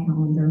wall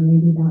calendar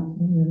maybe about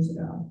 10 years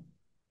ago.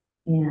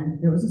 And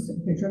there was a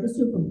picture of a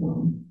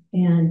Superbloom.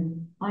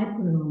 And I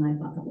put it on my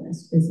bucket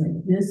list. It's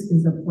like, this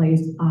is a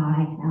place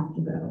I have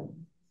to go.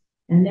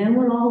 And then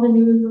when all the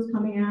news was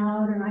coming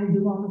out and I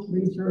do all this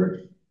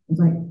research, it's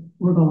like,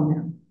 we're going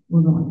there.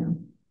 We're going there.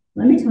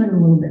 Let me tell you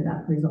a little bit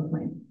about Carrizo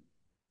Plain.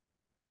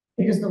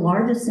 It is the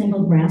largest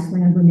single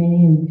grassland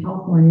remaining in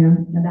California,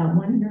 about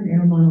 100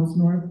 air miles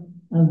north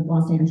of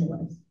Los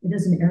Angeles. It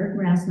is an arid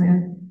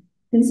grassland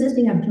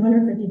consisting of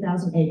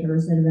 250,000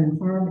 acres that have been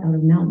carved out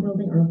of mountain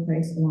building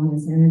earthquakes along the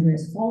San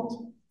Andreas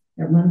Fault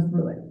that run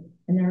through it.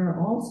 And there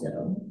are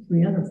also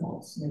 3 other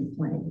faults in the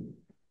plain.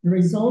 The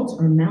results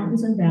are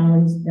mountains and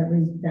valleys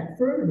that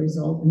further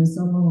result in the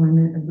subtle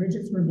alignment of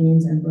ridges,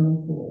 ravines, and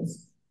vernal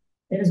pools.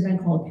 It has been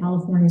called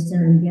California's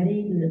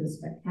Serengeti due to the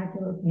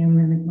spectacular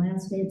panoramic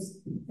landscapes,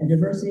 a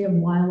diversity of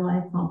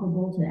wildlife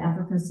comparable to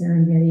Africa's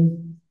Serengeti,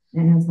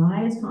 and has the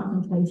highest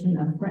concentration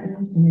of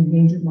threatened and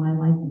endangered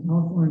wildlife in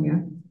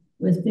California,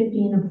 with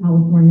 15 of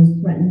California's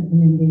threatened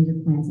and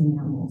endangered plants and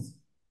animals.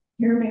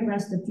 Here may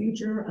rest the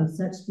future of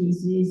such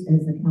species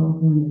as the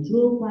California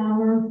jewel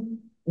flower,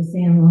 the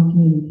San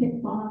Joaquin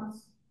pit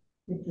fox,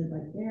 pictured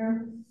right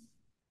there,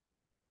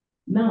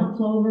 mountain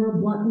clover,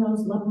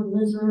 blunt-nosed leopard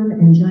lizard,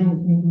 and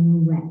giant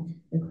kangaroo rat.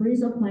 The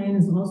Carrizo Plain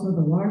is also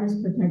the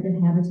largest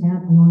protected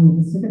habitat along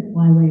the Pacific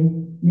Flyway,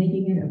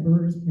 making it a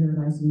bird's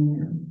paradise in the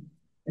air.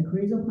 The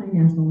Carrizo Plain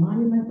National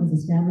Monument was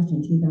established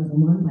in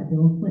 2001 by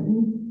Bill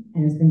Clinton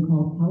and has been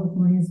called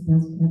California's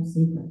best kept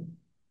secret.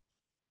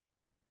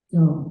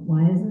 So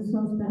why is this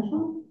so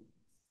special?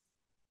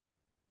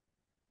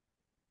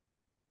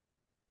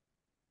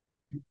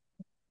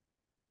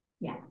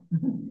 Yeah.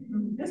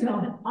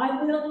 So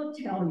I will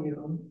tell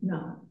you,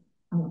 no,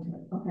 I won't tell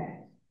you,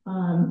 okay.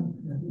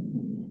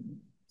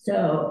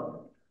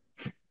 So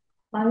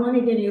I want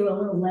to give you a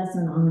little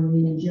lesson on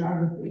the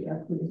geography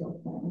of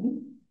Carrizo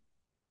Plain.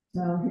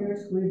 So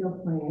here's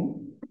Carrizo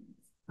Plain.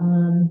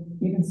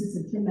 It consists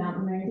of 2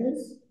 mountain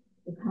ranges,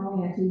 the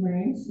Caliente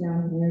Range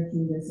down here to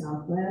the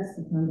southwest,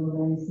 the Trumbull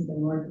Range to the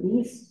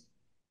northeast.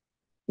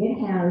 It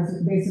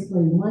has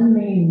basically 1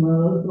 main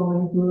road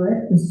going through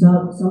it, the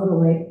Soda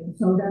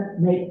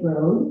Lake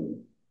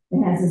Road.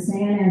 It has the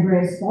San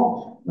Andreas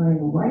Fault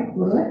running right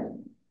through it.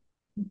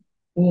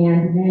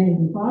 And then you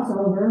can cross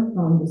over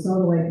from the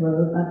Soda Lake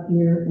Road up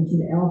here into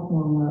the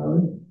Elkhorn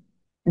Road.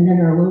 And then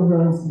there are little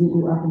roads that lead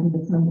you up into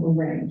the Trumbull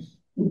Range.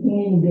 You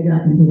can't even get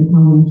up into the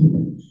Caliente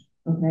Range,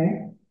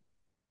 okay?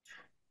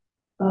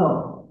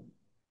 Oh,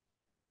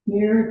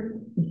 here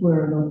is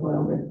where the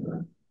oil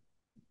river.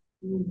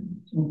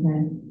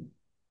 Okay.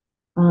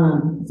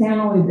 San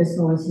Luis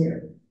Obispo is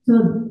here. So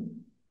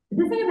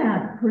the thing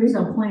about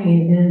Carrizo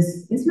Plain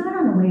is it's not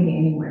on the way to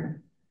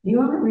anywhere. The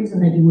only reason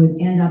that you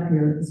would end up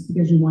here is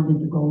because you wanted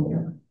to go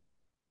there.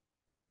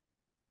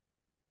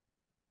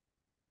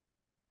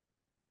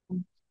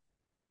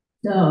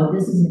 So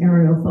this is an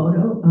aerial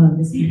photo of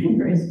the San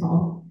Andreas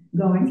Fault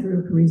going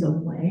through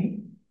Carrizo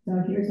Plain.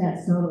 So here's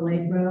that Soda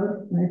Lake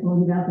Road that I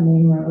told you about, the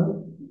main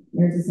road.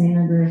 There's the San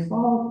Andreas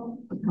Fault,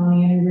 the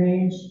Caliente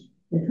Range,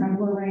 the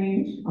Trumbull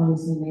Range,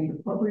 obviously named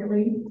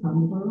appropriately,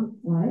 Trumbull,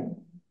 right?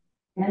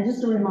 And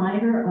just a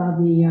reminder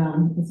of the,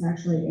 it's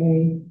actually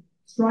a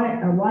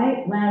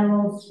right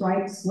lateral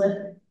strike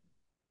slip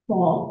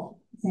fault,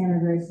 San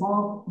Andreas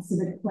Fault,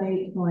 Pacific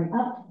Plate going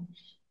up,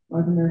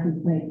 North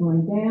American Plate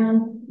going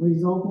down,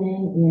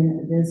 resulting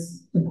in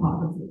this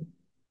topography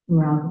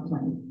throughout the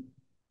plain.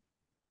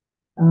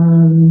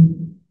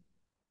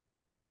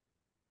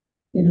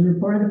 It is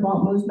reported the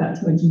fault moves about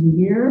 2 inches a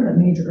year, but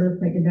major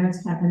earthquake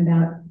events happen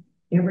about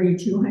every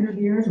 200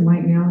 years, and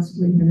right now it's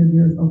 300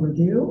 years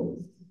overdue.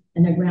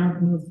 And the ground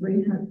can move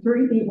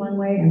 30 feet one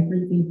way and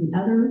 3 feet the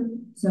other.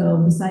 So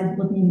besides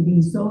looking and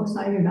being so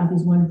excited about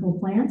these wonderful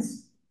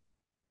plants,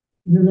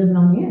 you're living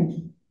on the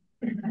edge.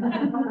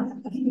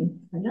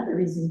 Another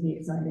reason to be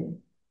excited.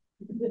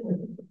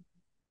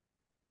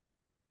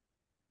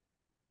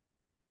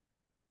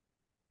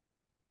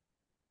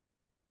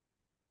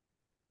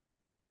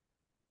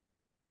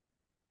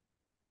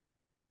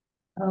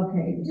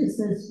 Okay, this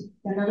is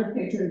another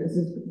picture. This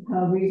is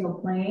Carrizo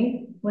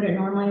Plain, what it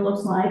normally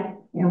looks like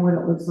and what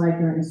it looks like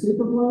during a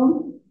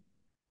Superbloom.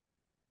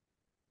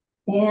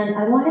 And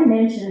I want to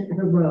mention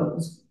the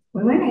roads.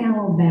 We went to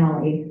Antelope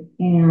Valley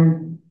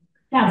and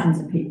thousands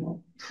of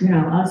people, you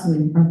know, us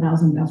and our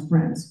 1,000 best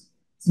friends.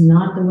 It's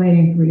not the way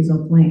in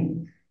Carrizo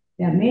Plain.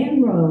 That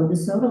main road, the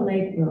Soda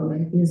Lake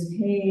Road, is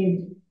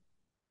paved,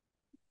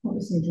 what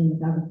was it, Jim,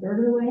 about a third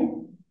of the way?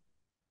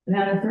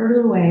 About a third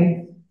of the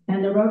way.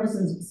 And the road is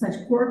in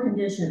such poor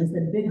conditions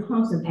that big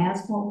hunks of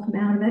asphalt come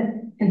out of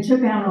it and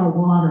took out our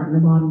water in the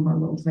bottom of our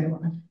little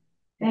trailer.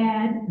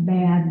 Bad,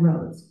 bad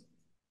roads.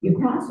 You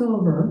cross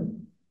over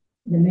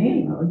the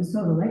main road, the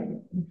Soda Lake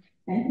Road,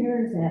 and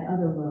here's that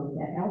other road,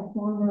 that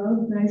Elkhorn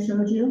Road that I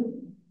showed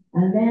you.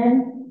 And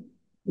then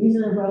these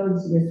are the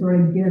roads you sort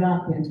of get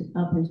up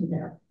into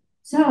there.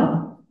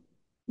 So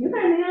you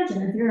can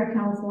imagine if you're a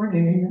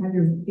Californian and you have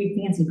your big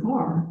fancy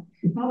car,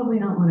 you probably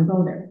not want to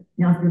go there.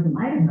 Now, if you're from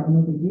Idaho,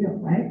 no big deal,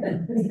 right?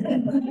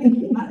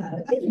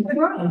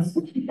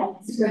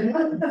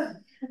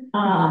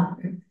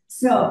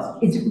 So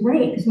it's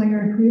great because when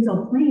you're in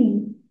Carrizo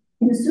Plain,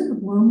 in the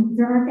Superbloom,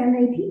 there aren't that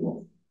many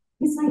people.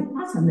 It's like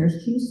awesome.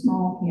 There's 2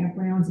 small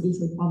campgrounds, each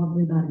with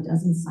probably about a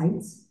dozen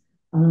sites.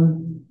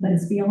 But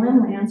it's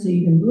BLM land, so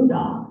you can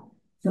boondock.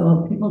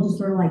 So people just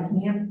sort of like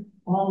camp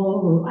all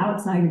over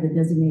outside of the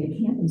designated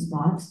camping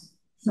spots.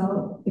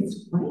 So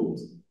it's great,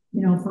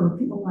 you know, for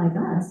people like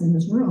us in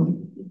this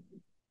room.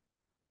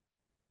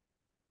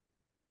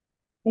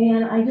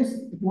 And I just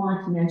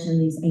want to mention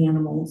these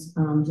animals,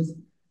 just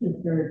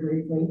very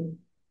briefly.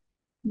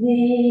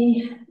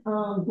 The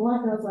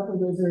black-nosed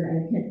leopard lizard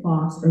and a pit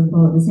fox are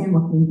both, the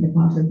sand-walking pit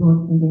fox are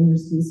both endangered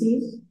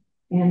species.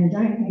 And the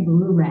giant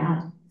kangaroo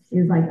rat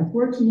is like a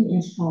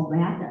 14-inch tall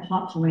rat that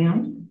hops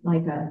around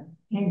like a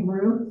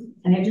kangaroo,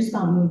 and it just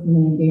got moved from the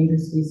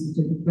endangered species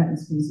to the threatened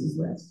species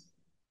list.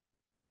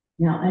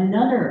 Now,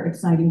 another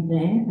exciting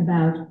thing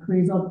about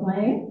Carrizo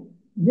Plain,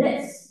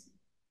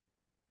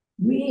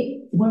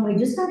 when we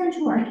just got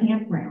into our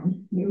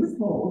campground, we were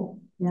told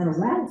that a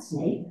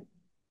rattlesnake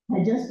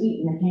had just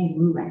eaten a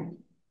kangaroo rat.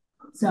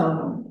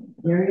 So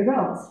there you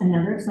go.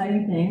 Another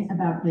exciting thing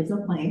about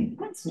Carrizo Plain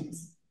rat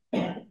snakes.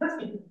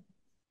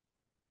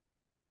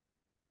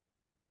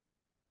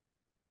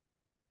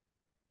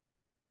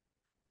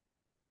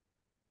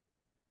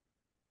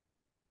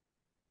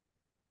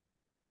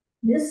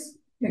 This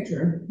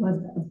picture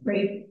was of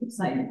great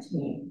excitement to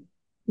me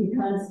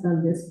because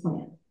of this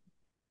plant.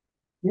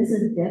 This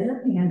is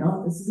desert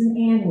candle. This is an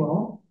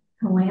annual,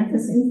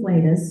 Calanthus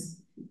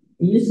inflatus.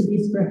 It used to be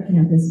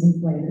Scripcanthus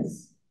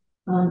inflatus.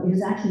 It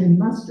is actually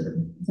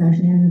mustard. It's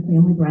actually in the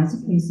family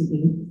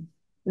Brassicaceae.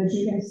 But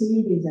you can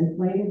see these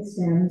inflated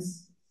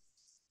stems.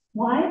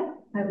 Why?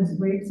 I was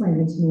very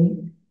excited to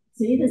me.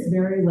 See this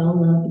very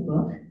well-loved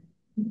book?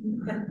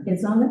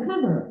 It's on the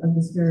cover of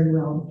this very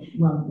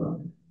well-loved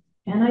book.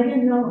 And I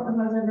didn't know if I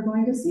was ever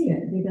going to see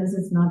it because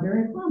it's not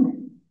very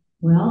common.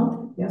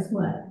 Well, guess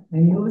what? I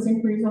knew it was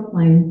in Carrizo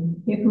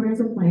Plain. Hit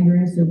Carrizo Plain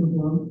during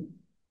Superbloom.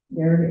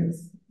 There it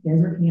is,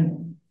 desert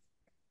candle.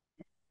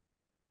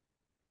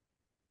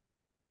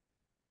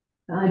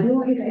 I do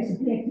want you guys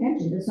to pay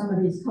attention to some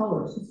of these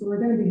colors. So we're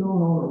going to be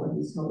going over what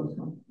these colors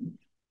come from.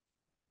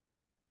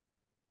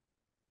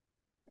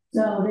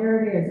 So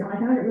there it is. Now, I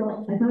found it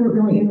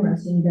really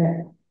interesting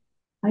that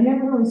I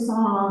never really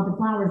saw the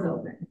flowers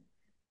open.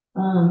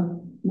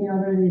 You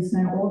know, there are these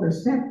kind of older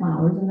spent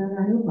flowers, and then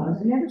there are new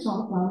flowers. I never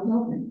saw the flowers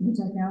open, which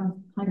I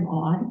found kind of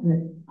odd, but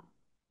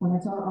when I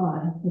saw it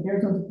odd. But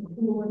there's those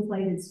cool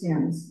inflated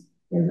stems.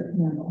 There's a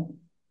candle.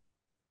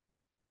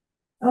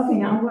 Okay,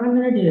 now what I'm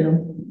going to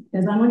do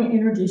is I'm going to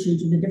introduce you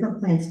to the different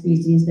plant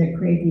species that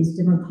create these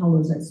different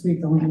colors that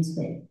sweep the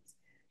landscape.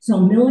 So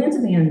millions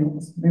of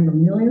annuals, remember,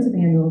 millions of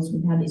annuals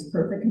would have these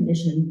perfect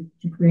conditions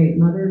to create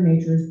Mother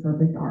Nature's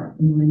perfect art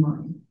in my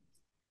mind.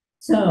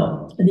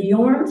 So the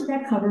orange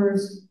that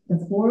covers the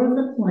floor of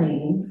the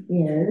plain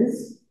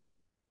is,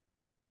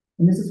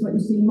 and this is what you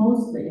see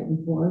mostly on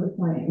the floor of the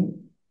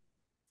plain,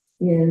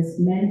 is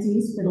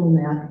Menzies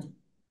fiddleneck,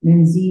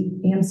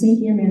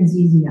 Amsynchia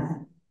menziesii.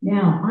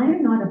 Now, I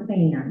am not a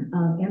fan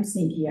of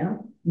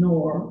Amsynchia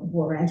nor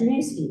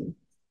Boraginaceae.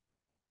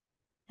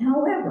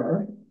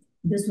 However,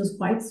 this was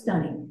quite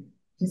stunning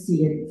to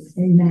see it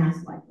in mass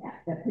like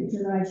that. That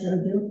picture that I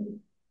showed you,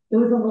 it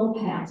was a little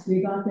past.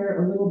 We got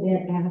there a little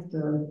bit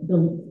after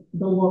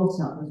the low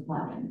stuff was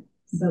flowering,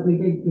 but we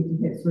did get to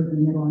hit sort of the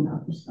middle and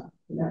upper stuff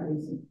for that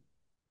reason.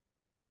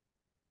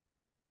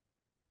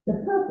 The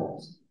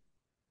purples,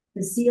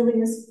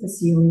 Phacelius,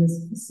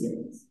 Phacelius,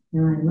 Phacelius.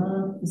 Now I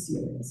love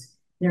Phacelius.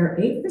 There are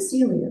 8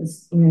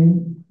 Phacelias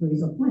in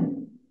Carrizo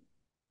Plain.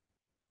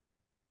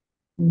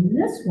 And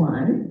this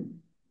one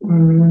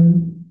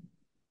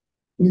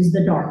is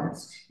the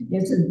darkest.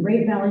 It's a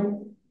Great Valley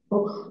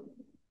oak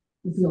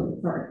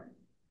Phacelia, sorry.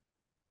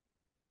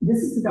 This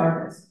is the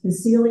darkest,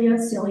 Phacelia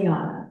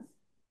ciliata.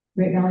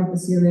 Great Valley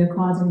Phacelia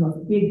causing those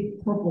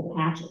big purple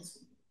patches.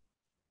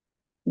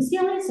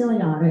 Phacelia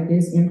ciliata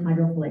is in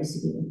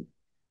Hydrophalaceae.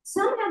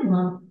 Some have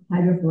lumped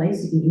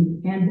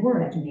Hydrophalaceae and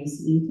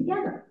Boraginaceae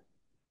together.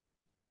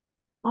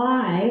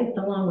 I,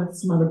 along with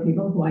some other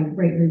people who I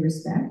greatly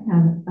respect,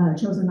 have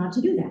chosen not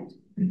to do that.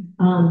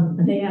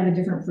 They have a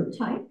different fruit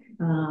type.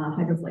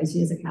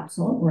 Hydrophalaceae is a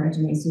capsule,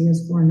 Boraginaceae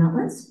is 4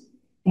 nutlets,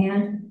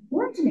 and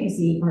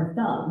Boraginaceae are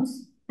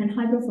thugs, and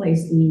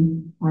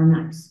Hydrophalaceae are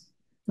nice.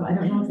 So I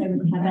don't know if they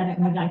would have that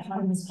in the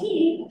dichotomous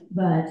key,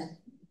 but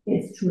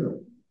it's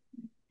true.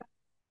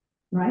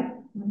 Right?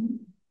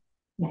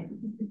 Yeah.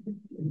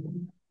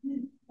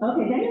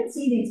 Okay, then you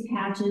see these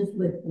patches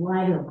with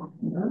lighter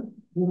lavender,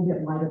 a little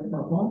bit lighter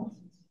purple.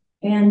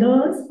 And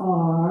those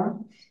are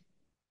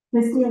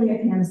Phacelia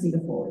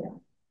canicetifolia.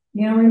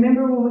 Now,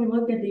 remember when we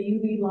looked at the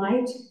UV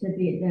light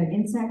that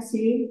insects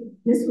see?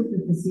 This was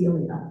the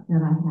Phacelia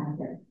that I had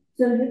there.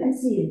 So you can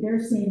see they're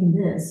seeing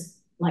this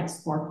like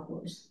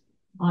sparklers.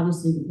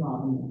 Obviously, we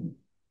draw them in.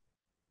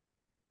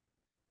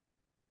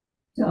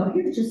 So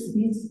here's just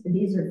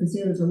these are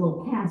Phacelias are a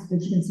little past,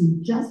 but you can see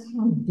just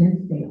how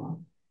dense they are.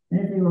 And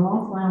if they were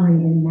all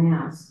flowering in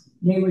mass,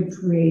 they would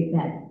create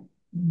that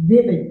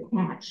vivid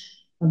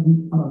patch of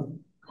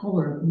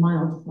color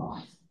miles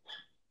across.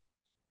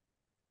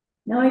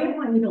 Now, I didn't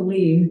want you to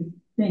leave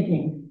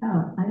thinking,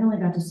 oh, I only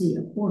got to see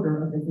a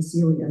quarter of the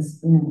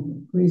Phacelias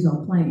in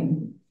Carrizo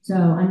Plain. So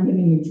I'm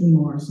giving you 2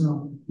 more,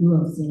 so you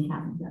will see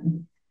half of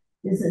them.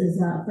 This is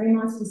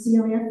Fremont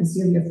Facilia,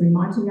 Facilia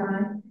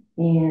fremontii,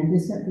 and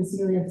distant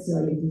Facilia,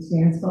 Facilia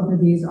distans. Both of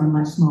these are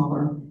much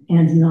smaller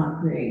and do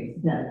not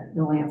create the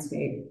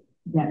landscape,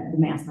 the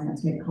mass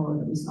landscape color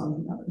that we saw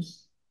with the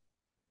others.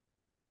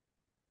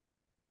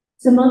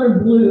 Some other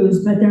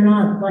blues, but they're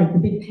not like the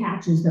big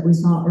patches that we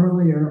saw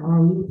earlier,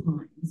 are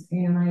lupines.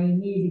 And I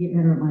need to get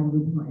better at my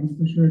lupines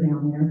for sure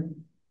down there.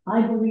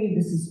 I believe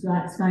this is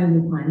sky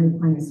lupine,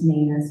 Lupinus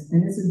manus,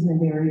 and this isn't a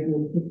very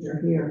good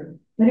picture here.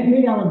 But at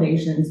mid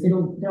elevations,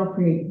 they'll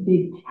create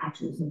big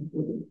patches of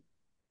blue.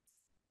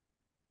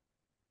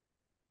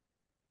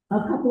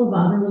 A couple of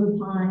other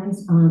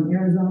lupines,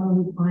 Arizona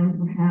lupine,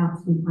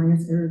 perhaps,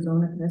 Lupinus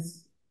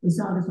arizonicus. We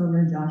saw this over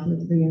in Joshua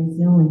Tree, and it's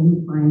the only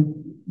lupine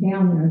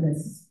down there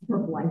that's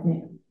purple, I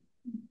think.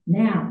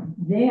 Now,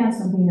 they have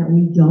something that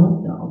we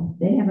don't know.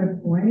 They have a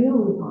perennial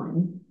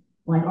lupine,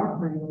 like our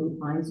perennial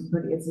lupines,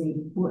 but it's a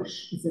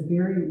bush. It's a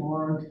very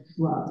large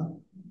shrub.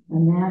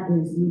 And that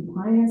is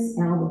Lupinus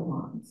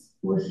albifrons,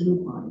 bush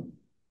lupine.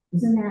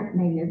 Isn't that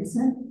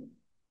magnificent?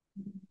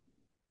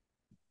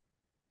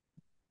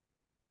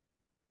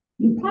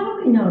 You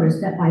probably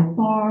noticed that by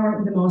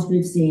far the most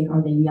we've seen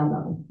are the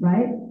yellow,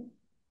 right?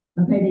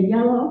 Okay, the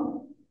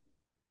yellow,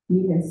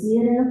 you can see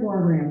it in the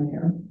foreground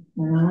there,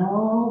 and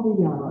all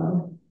the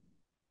yellow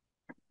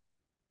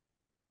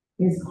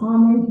is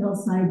common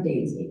hillside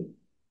daisy.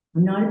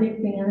 I'm not a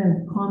big fan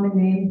of common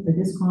names, but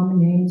this common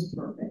name is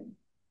perfect.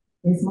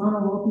 It's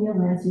Monolopia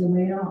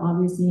lanceolata,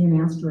 obviously an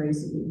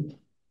Asteraceae.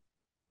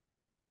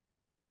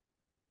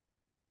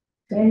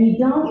 And you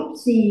don't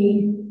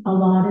see a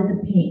lot of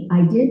the pink.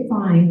 I did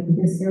find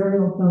this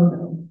aerial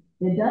photo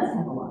that does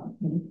have a lot of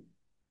pink,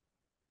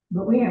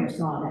 but we never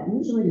saw that.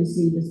 Usually you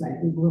see just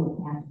like these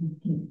little patches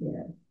of pink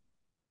there.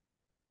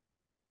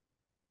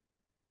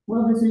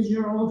 Well, this is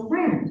your old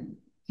friend,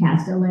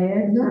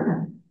 Castanea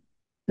exerta.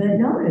 But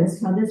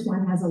notice how this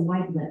one has a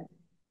white lip,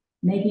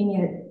 making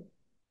it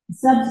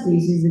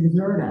subspecies of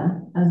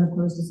exerta as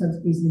opposed to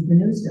subspecies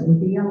venusta with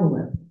the yellow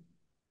lip.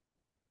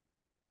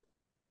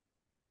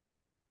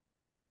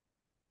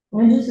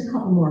 And just a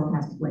couple more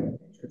Castanea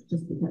pictures,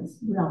 just because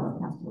we all love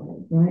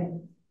Castanea, right?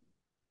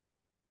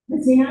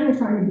 But see, now you're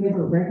trying to be able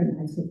to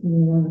recognize what some of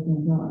the other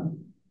things are.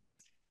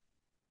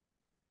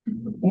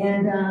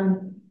 And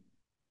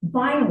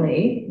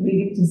finally,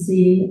 we get to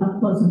see up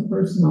close and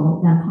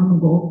personal that common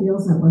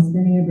goldfields, that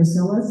Westenia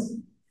gracilis.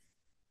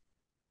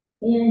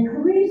 In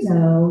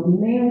Carrizo, you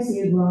may see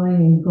it growing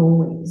in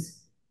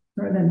goalies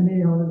for the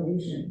mid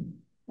elevation.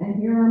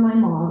 And here are my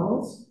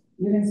models.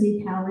 You can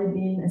see Callie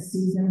being a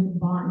seasoned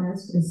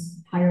botanist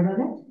is tired of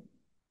it,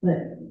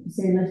 but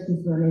say let's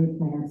just learn any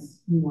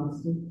plants he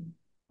wants to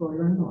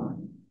grow and more.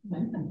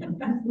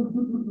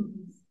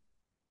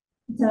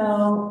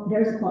 So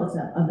there's a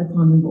close-up of the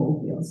common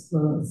goldfields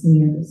for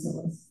Westenia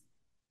gracilis.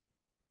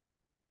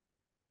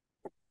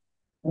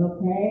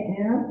 Okay,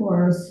 and of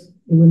course,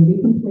 it wouldn't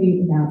be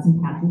complete without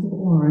some patches of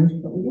orange,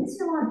 but we didn't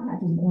see a lot of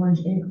patches of orange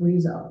in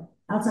Carrizo.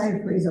 Outside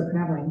of Carrizo,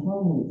 traveling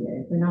home we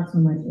did, but not so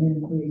much in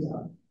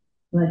Carrizo.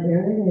 But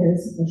there it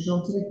is, the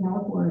Schultzia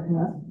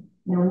californica.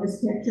 Now in this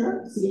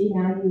picture, see,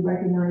 now you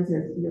recognize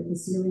there's the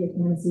Facilia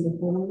canicida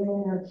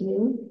in there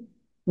too.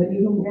 But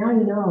now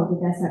you know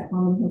that that's that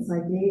common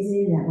hillside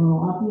daisy, that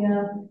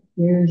Monolopia.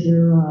 There's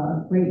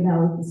your Great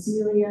Valley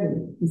Facilia,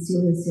 the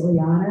Facilia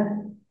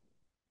ciliata.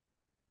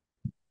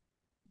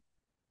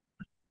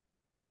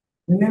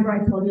 Remember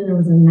I told you there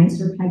was a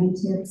nicer peggy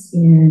tips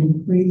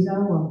in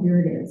Carrizo? Well, here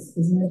it is.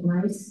 Isn't it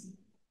nice?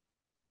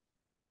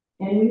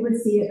 And we would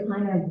see it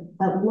kind of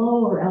at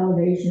lower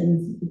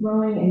elevations,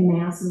 growing in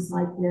masses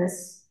like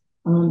this.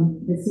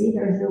 But see,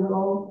 there's your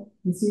little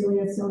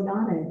Facilia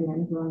ciliata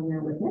again growing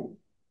there with it.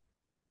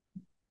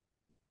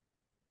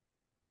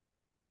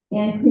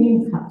 And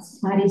cream cups,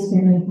 Tides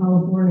family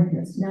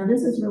californicus. Now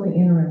this is really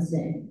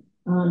interesting.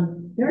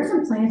 There are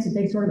some plants that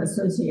they sort of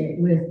associate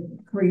with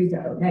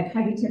Carrizo. That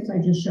peggy tips I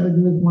just showed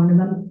you is one of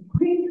them.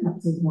 Cream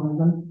cups is one of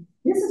them.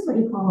 This is what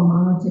you call a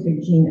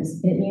monotypic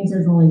genus. It means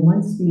there's only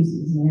one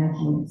species in that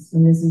genus,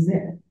 and this is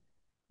it.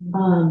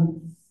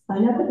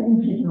 Another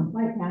thing that's not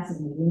quite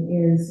fascinating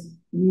is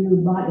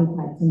you botany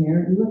types in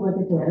there. You would look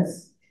at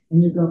this,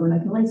 and you go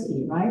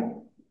Verniculaceae, right?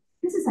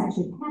 This is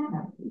actually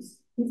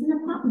Papagus. It's in a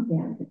poppy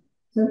family.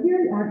 So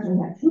here you actually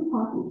have two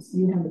poppies.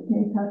 You have the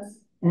pin cups,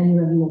 and you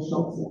have the little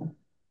Schultzia.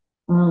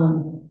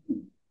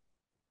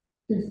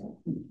 Just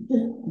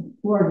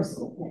gorgeous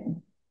little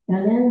thing.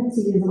 And then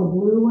see these little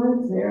blue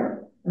ones there?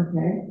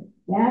 Okay,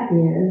 that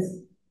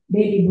is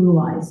baby blue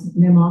eyes,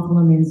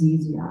 Nemophilum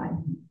anzezii.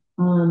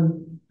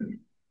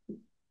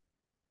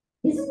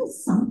 Isn't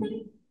this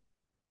something?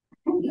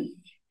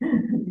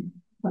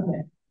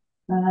 Okay.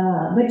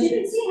 But you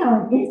can see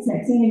how an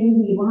insect seeing a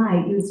UV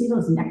light, you see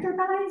those nectar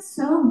guys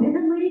so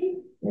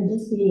vividly. It'd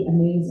just be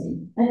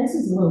amazing. And this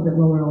is a little bit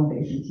lower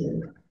elevation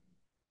too.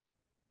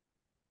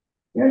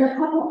 There's a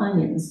couple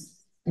onions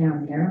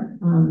down there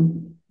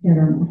that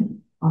are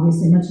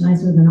obviously much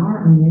nicer than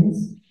our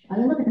onions. I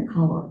mean, look at the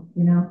color,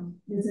 you know.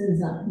 This is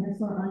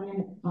peninsular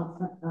onion,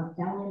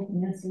 Dalian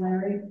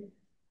peninsularis.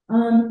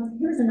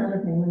 Here's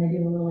another thing when they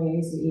do a little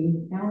ACE.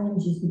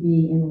 Aliens used to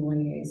be in a little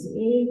ACE,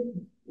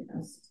 you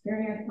know,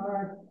 Superior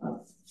Park.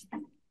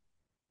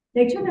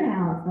 They took it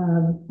out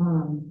of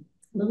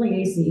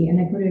Lily ACE and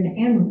they put it in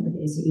Amaranth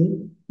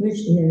ACE, which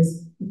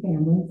is the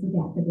family for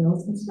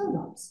daffodils and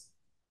snowdrops.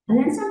 And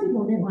then some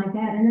people didn't like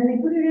that, and then they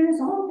put it in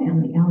its own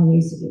family, Allie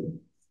ACE.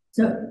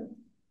 So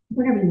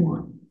whatever you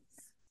want.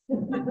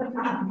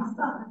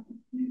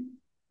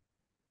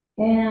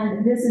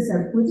 And this is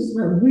a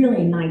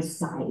really nice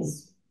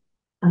size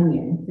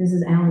onion. This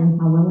is Allium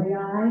Howellii,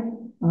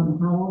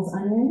 Howell's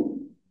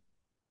onion.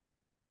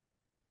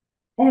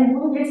 And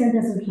Will Dixon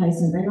does a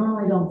Tyson. I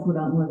normally don't put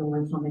up more than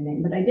one common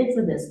name, but I did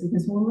for this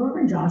because when we're over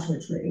in Joshua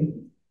Tree,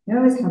 they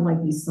always have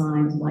like these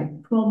signs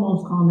like 12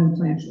 most common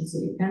plants you'll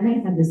see. And they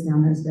had this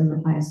down there as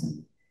desert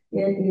hyacinth.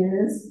 It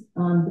is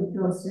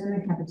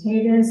Dipterostemma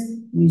capitatus,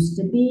 used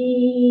to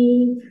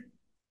be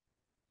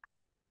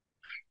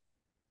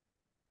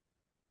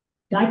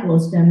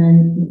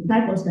Diploostemma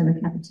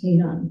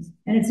capitatum.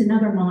 And it's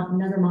another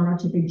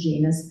monotypic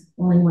genus,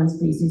 only one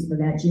species for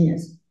that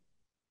genus.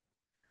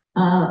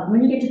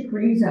 When you get to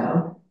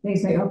Chryso, they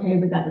say, okay,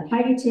 we've got the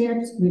tidy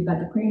tips, we've got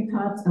the cream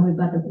cups, and we've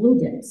got the blue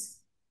dips.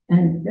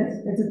 And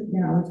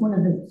it's one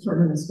of the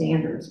sort of the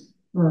standards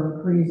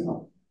for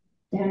Chryso.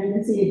 And you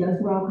can see it does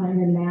grow kind of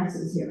in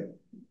masses here.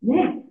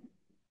 Now,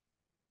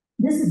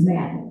 this is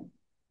maddening,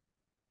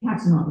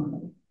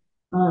 taxonomically.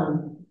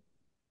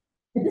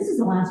 But this is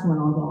the last one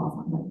I'll go off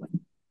on, by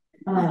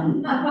the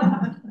way.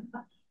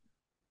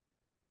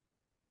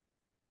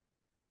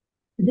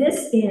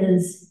 This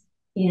is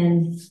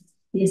in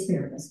the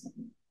asparagus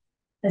family,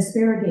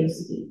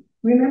 Asparagaceae.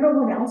 Remember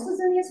what else was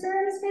in the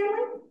asparagus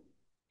family?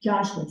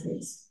 Joshua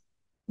trees.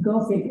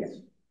 Go figure.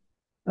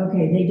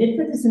 Okay, they did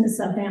put this in the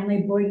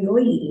subfamily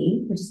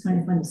Boyoideae, which is kind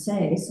of fun to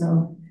say,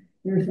 so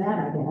there's that,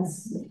 I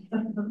guess.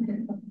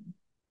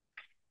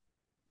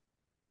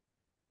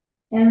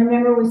 And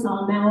remember, we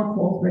saw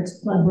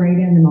Malacophorus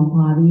clubrata in the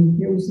Mojave.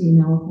 Here we see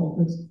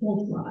Malacophorus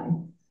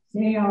culturi.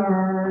 They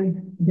are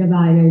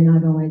divided,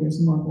 not only there's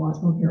some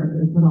morphological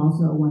characters, but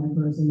also one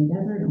occurs in the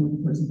desert and one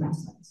occurs in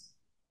grasslands.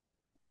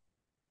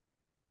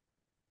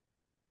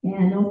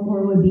 And no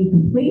four would be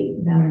complete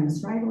without an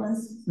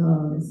astragalus.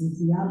 So this is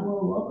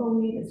Diablo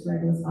locally,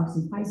 Astragalus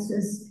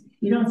oxypistis.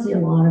 You don't see a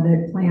lot of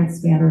it, plants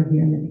scattered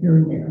here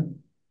and there.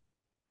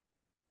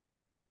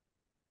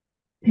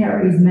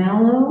 Perry's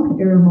mallow,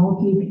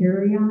 Aramulki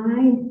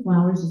perryi,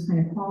 flowers just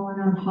kind of falling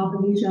on top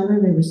of each other.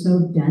 They were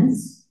so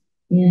dense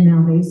in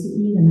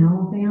Malvaceae, the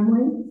mallow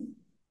family.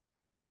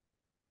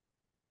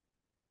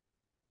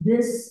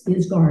 This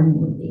is garden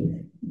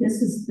worthy.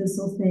 This is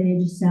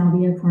Thistlephage,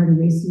 Salvia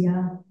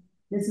carduacea.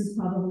 This is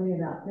probably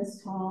about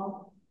this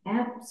tall,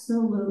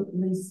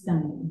 absolutely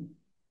stunning.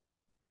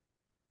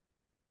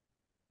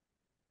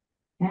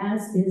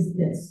 As is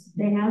this.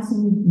 They have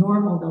some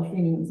normal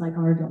delphiniums, like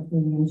our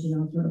delphiniums, you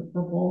know, sort of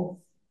purple.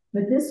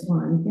 But this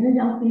one, in a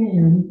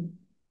delphinium,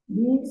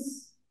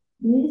 these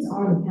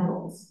are the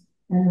petals.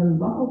 And the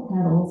ruffled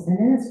petals, and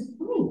then it's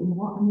quite,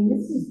 I mean,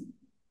 this is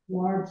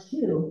large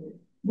too.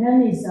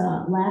 Then these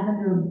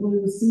lavender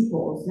blue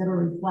sepals that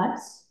are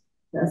reflex.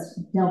 That's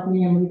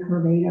Delphinium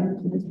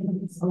recurvatum.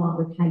 It's a lot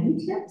with tidy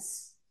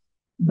tips,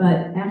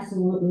 but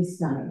absolutely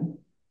stunning.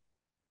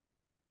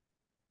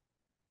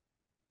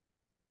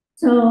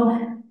 So,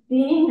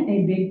 being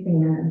a big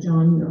fan of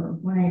John Muir,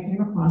 when I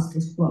came across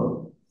this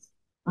quote,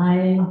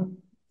 I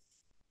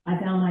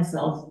found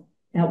myself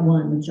at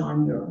one with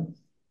John Muir.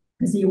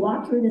 Because he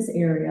walked through this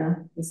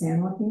area, the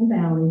San Joaquin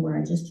Valley, where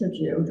I just took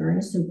you during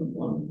a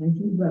Superbloom, and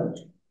he wrote,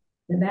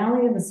 "The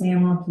valley of the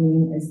San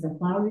Joaquin is the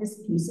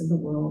floweriest piece of the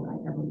world I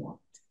ever walked."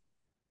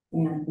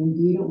 And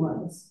indeed it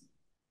was.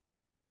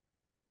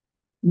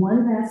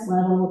 One vast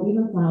level,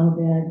 even flower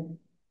bed,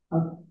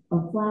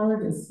 of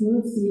flowers, a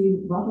smooth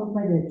sea ruffled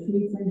by the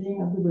tree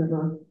fringing of the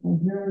river,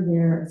 and here and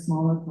there a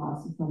smaller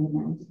cross from the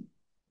mountain.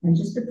 And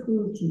just to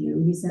prove to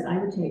you, he said, I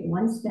would take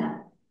one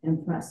step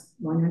and press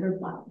 100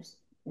 flowers.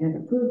 And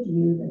to prove to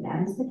you that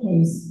that is the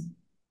case,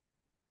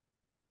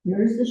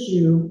 here's the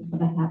shoe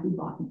of a happy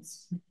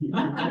botanist.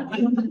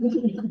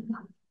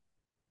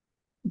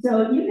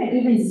 So you can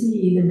even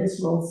see the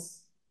visceral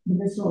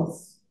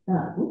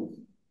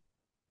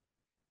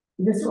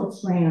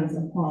strands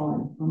of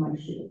pollen on my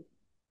shoe.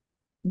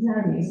 Isn't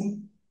that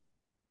amazing?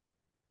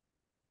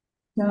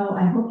 So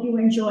I hope you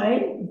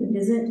enjoyed the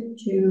visit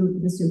to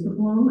the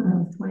Superbloom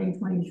of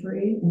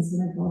 2023 in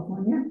Southern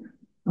California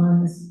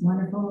on this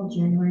wonderful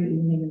January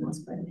evening in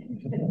West Bay.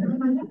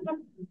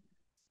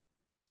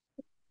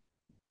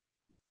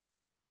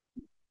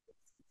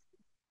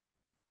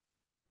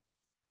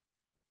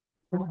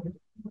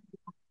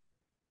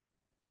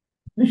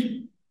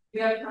 We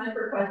have time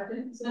for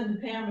questions, and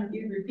Pam, if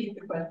you repeat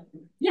the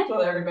question, yeah, so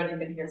everybody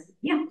can hear.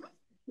 Yeah.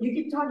 You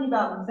keep talking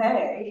about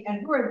they,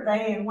 and who are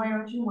they, and why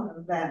aren't you one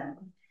of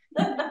them?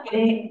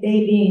 They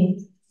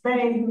being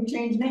They who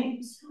change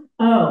names.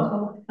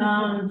 oh,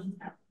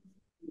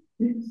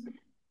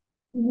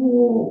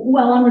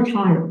 well, I'm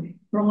retired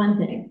for one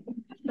thing,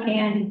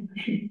 and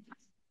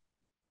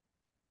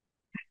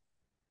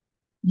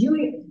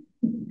Julie,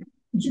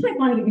 would you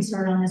want to get me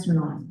started on this or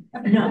not?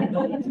 No.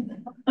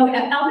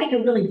 Okay, I'll make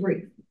it really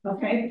brief,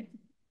 okay?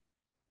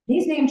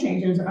 These name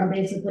changes are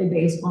basically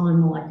based on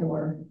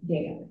molecular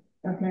data,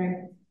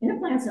 okay? In a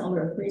plant cell,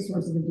 there are three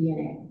sources of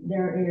DNA.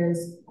 There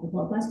is the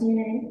chloroplast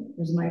DNA,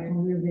 there's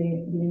mitochondrial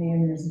DNA,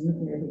 and there's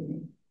nuclear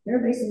DNA. There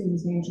are basically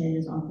these name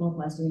changes on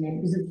chloroplast DNA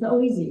because it's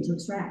so easy to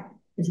extract.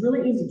 It's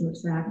really easy to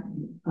extract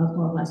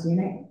chloroplast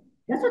DNA.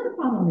 That's what the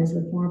problem is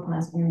with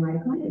chloroplast and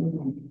mitochondrial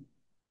DNA.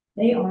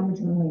 They are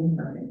maternally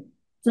inherited.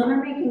 So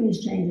they're making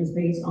these changes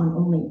based on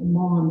only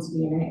mom's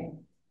DNA.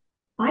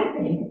 I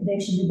think they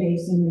should be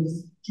basing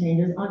these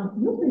changes on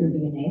nuclear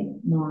DNA,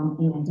 mom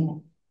and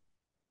dad.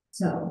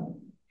 So,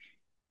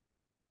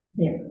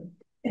 there.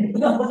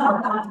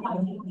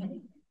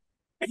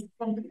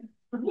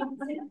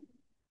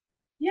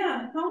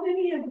 Yeah, how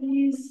many of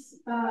these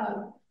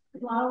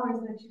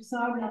flowers that you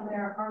saw down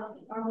there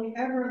are we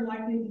ever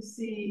likely to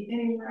see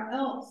anywhere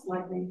else,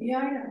 like maybe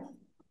Ida?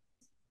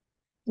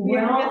 We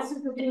ever get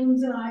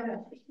Superblooms in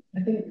Ida? I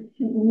think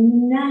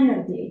none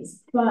of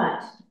these,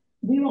 but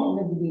we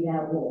won't live to be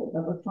that old,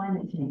 but with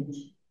climate change,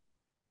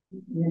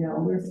 you know,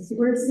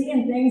 we're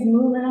seeing things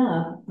moving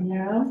up, you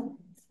know?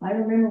 I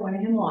remember when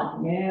hemlock,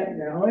 yeah, you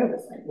know, it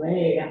was like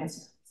way down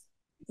south.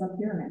 It's up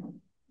here now,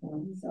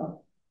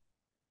 so.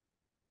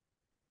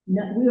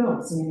 No, we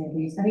don't see any of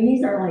these. I mean,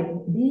 these are like,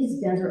 these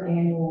desert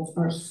annuals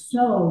are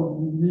so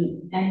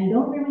unique, and you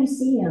don't really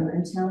see them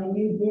until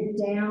you get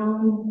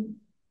down.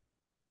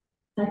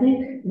 I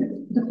think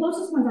the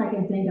closest ones I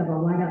can think of are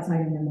right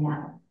outside of the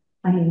map.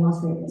 I mean,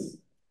 Las Vegas.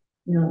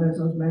 You know, there's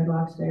those red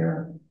rocks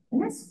there.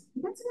 And that's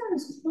about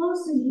as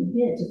close as you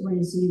get to where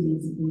you see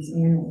these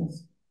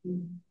animals.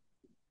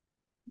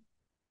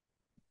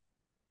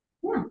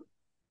 Yeah.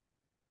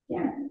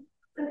 Yeah.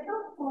 So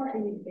how far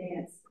in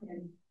advance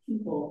can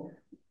people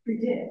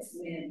predict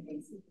when a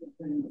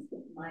superbloom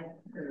might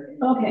occur?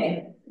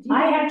 Okay.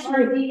 I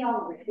actually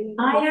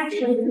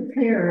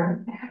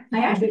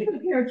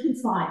prepared 2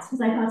 slides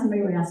because I thought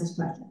somebody would ask this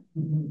question.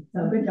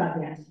 So good job,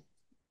 guys.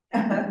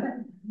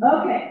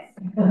 Okay.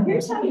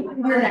 Here's how you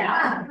figure it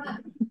out.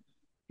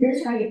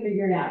 Here's how you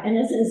figure it out. And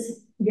this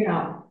is, you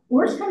know,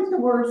 worst comes to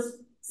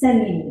worst, send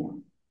me an email.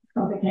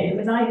 Okay,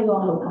 because I do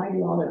all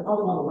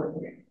the work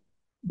here.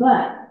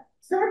 But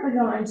start by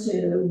going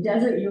to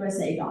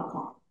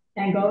desertusa.com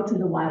and go to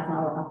the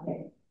wildflower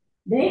update.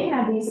 They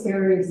have these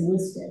areas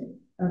listed.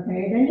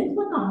 Okay, then you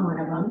click on one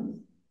of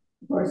them.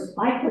 Of course,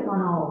 I click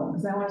on all of them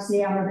because I want to see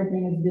how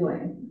everything is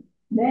doing.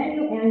 Then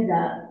you end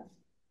up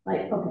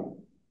like, okay,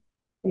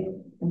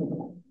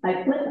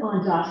 I click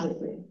on Joshua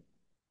Tree.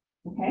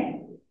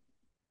 Okay,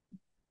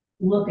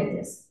 look at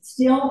this.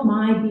 Still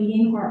my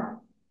beating heart.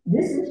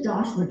 This is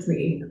Joshua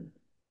Tree,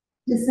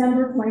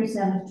 December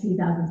 27th,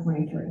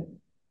 2023.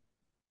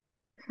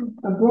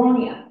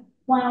 Abronia,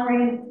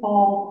 flowering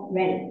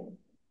already.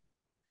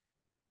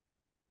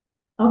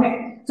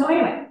 Okay, so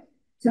anyway,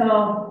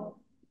 so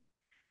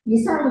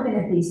you start looking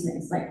at these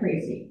things like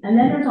crazy. And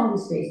then there's all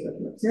these Facebook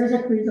groups. There's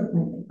a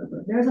chrysanthemum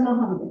group. There's a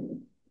Mojave group.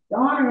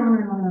 On and on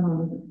and on and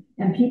on.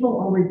 And people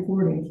are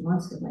reporting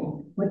constantly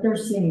what they're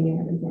seeing and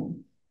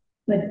everything.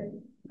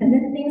 And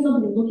then things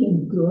will be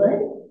looking good,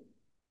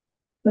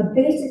 but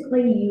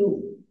basically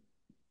you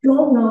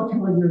don't know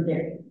till you're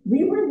there.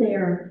 We were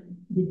there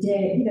the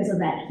day, because of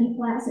that heat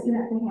blast that you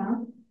have to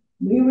have,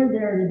 we were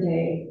there the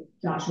day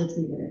Joshua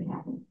Tree that it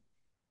happened.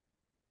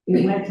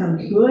 It went from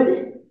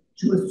good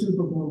to a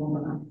superbloom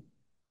overnight.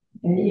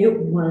 And it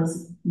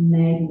was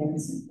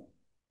magnificent.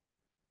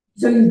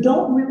 So you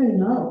don't really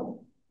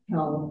know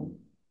till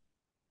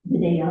the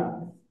day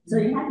of. So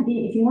you have to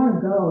be, if you want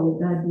to go,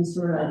 you've got to be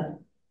sort of,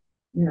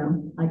 you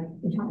know, like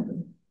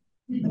retired.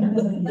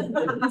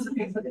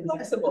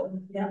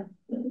 Flexible. Yeah.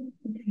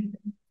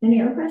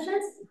 Any other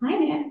questions? Hi,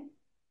 Nick.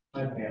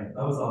 Hi, Pam.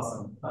 That was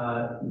awesome.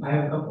 I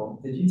have a couple.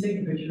 Did you take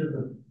a picture of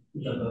the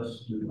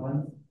bush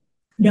one?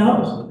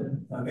 No.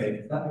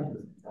 Okay, that picture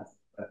was fantastic.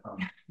 But,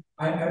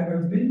 I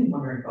was really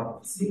wondering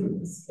about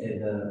facilities,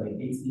 the like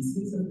 8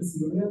 species of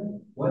Facelia.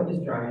 What is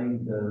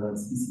driving the like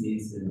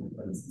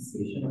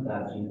speciation of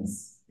that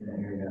genus in the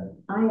area?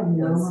 I have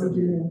no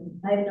idea.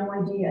 I have no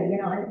idea. You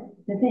know,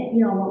 the thing,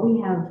 you know, what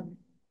we have,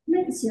 we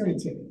have Facelia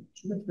too,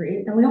 2 or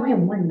 3, and we only have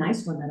one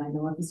nice one that I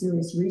know of,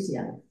 Facelia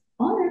cerecia.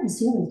 All our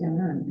Facelias down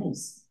there are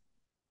nice.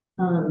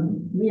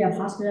 We have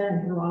Hospita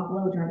and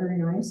Heterophila, which are very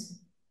nice.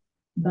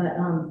 But I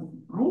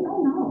don't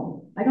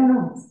know. I don't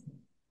know.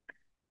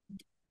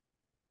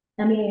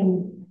 I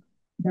mean,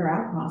 they're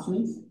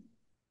outcrossings.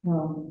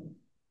 So,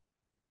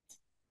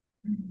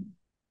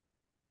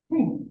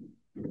 hey.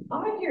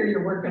 I hear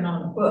you're working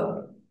on a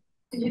book.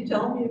 Can you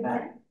tell me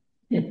about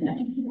it?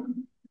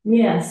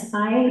 Yes,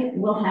 I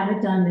will have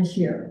it done this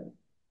year.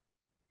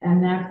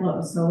 And that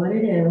close. So what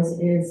it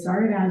is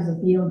started out as a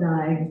field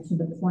guide to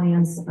the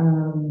plants of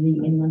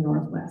the inland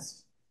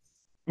Northwest.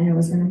 And it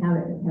was going to have,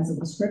 it has a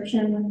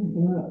description,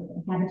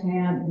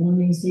 habitat,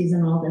 blooming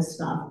season, all this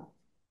stuff.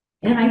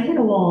 And I hit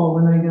a wall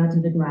when I got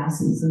to the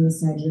grasses and the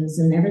sedges,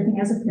 and everything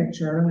has a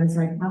picture, and it's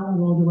like, how in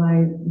the world do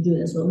I do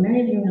this? Well, many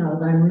of you know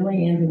that I'm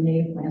really into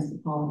native plants for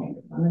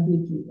pollinators. I'm a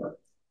beekeeper.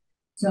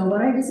 So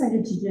what I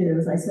decided to do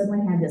is I suddenly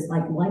had this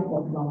like light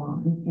bulb go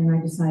on, and I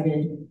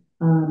decided,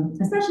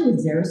 especially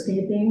with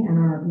xeriscaping and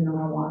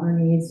our water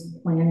needs,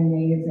 planting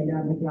natives, they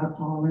don't make out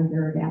pollen,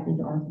 they're adapted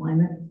to our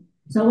climate.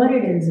 So what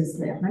it is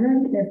the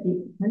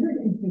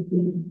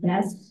 150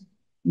 best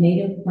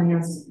native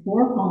plants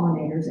for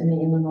pollinators in the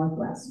inland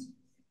Northwest.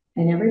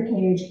 And every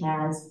page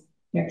has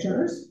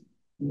pictures,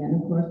 and then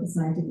of course the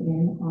scientific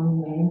name, the common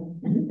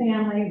name, and the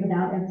family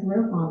without extra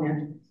row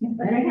comment.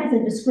 But it has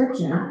a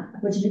description,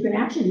 which you can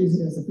actually use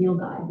it as a field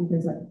guide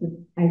because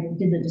I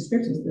did the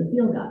descriptions for the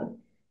field guide.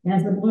 It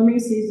has the blooming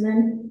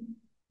season,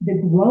 the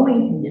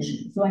growing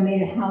conditions. So I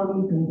made it how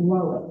you can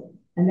grow it.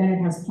 And then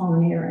it has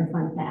pollinator and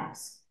fun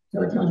facts.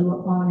 So it tells you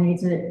what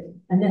pollinates it.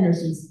 And then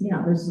there's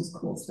this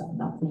cool stuff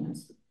about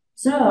plants.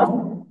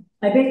 So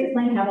I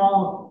basically have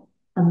all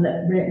of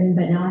it written,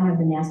 but now I have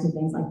the nasty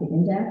things like the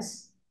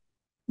index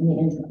and the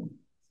intro.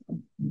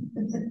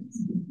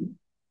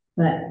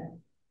 But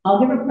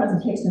I'll give a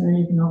presentation and then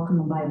you can all come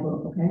and buy a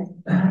book, okay?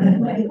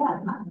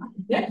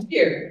 Next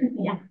year.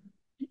 Yeah.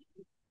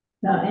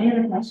 So any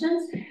other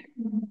questions?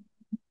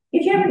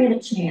 If you ever get a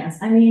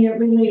chance, I mean, it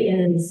really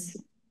is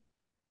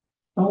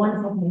a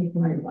wonderful thing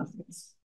for my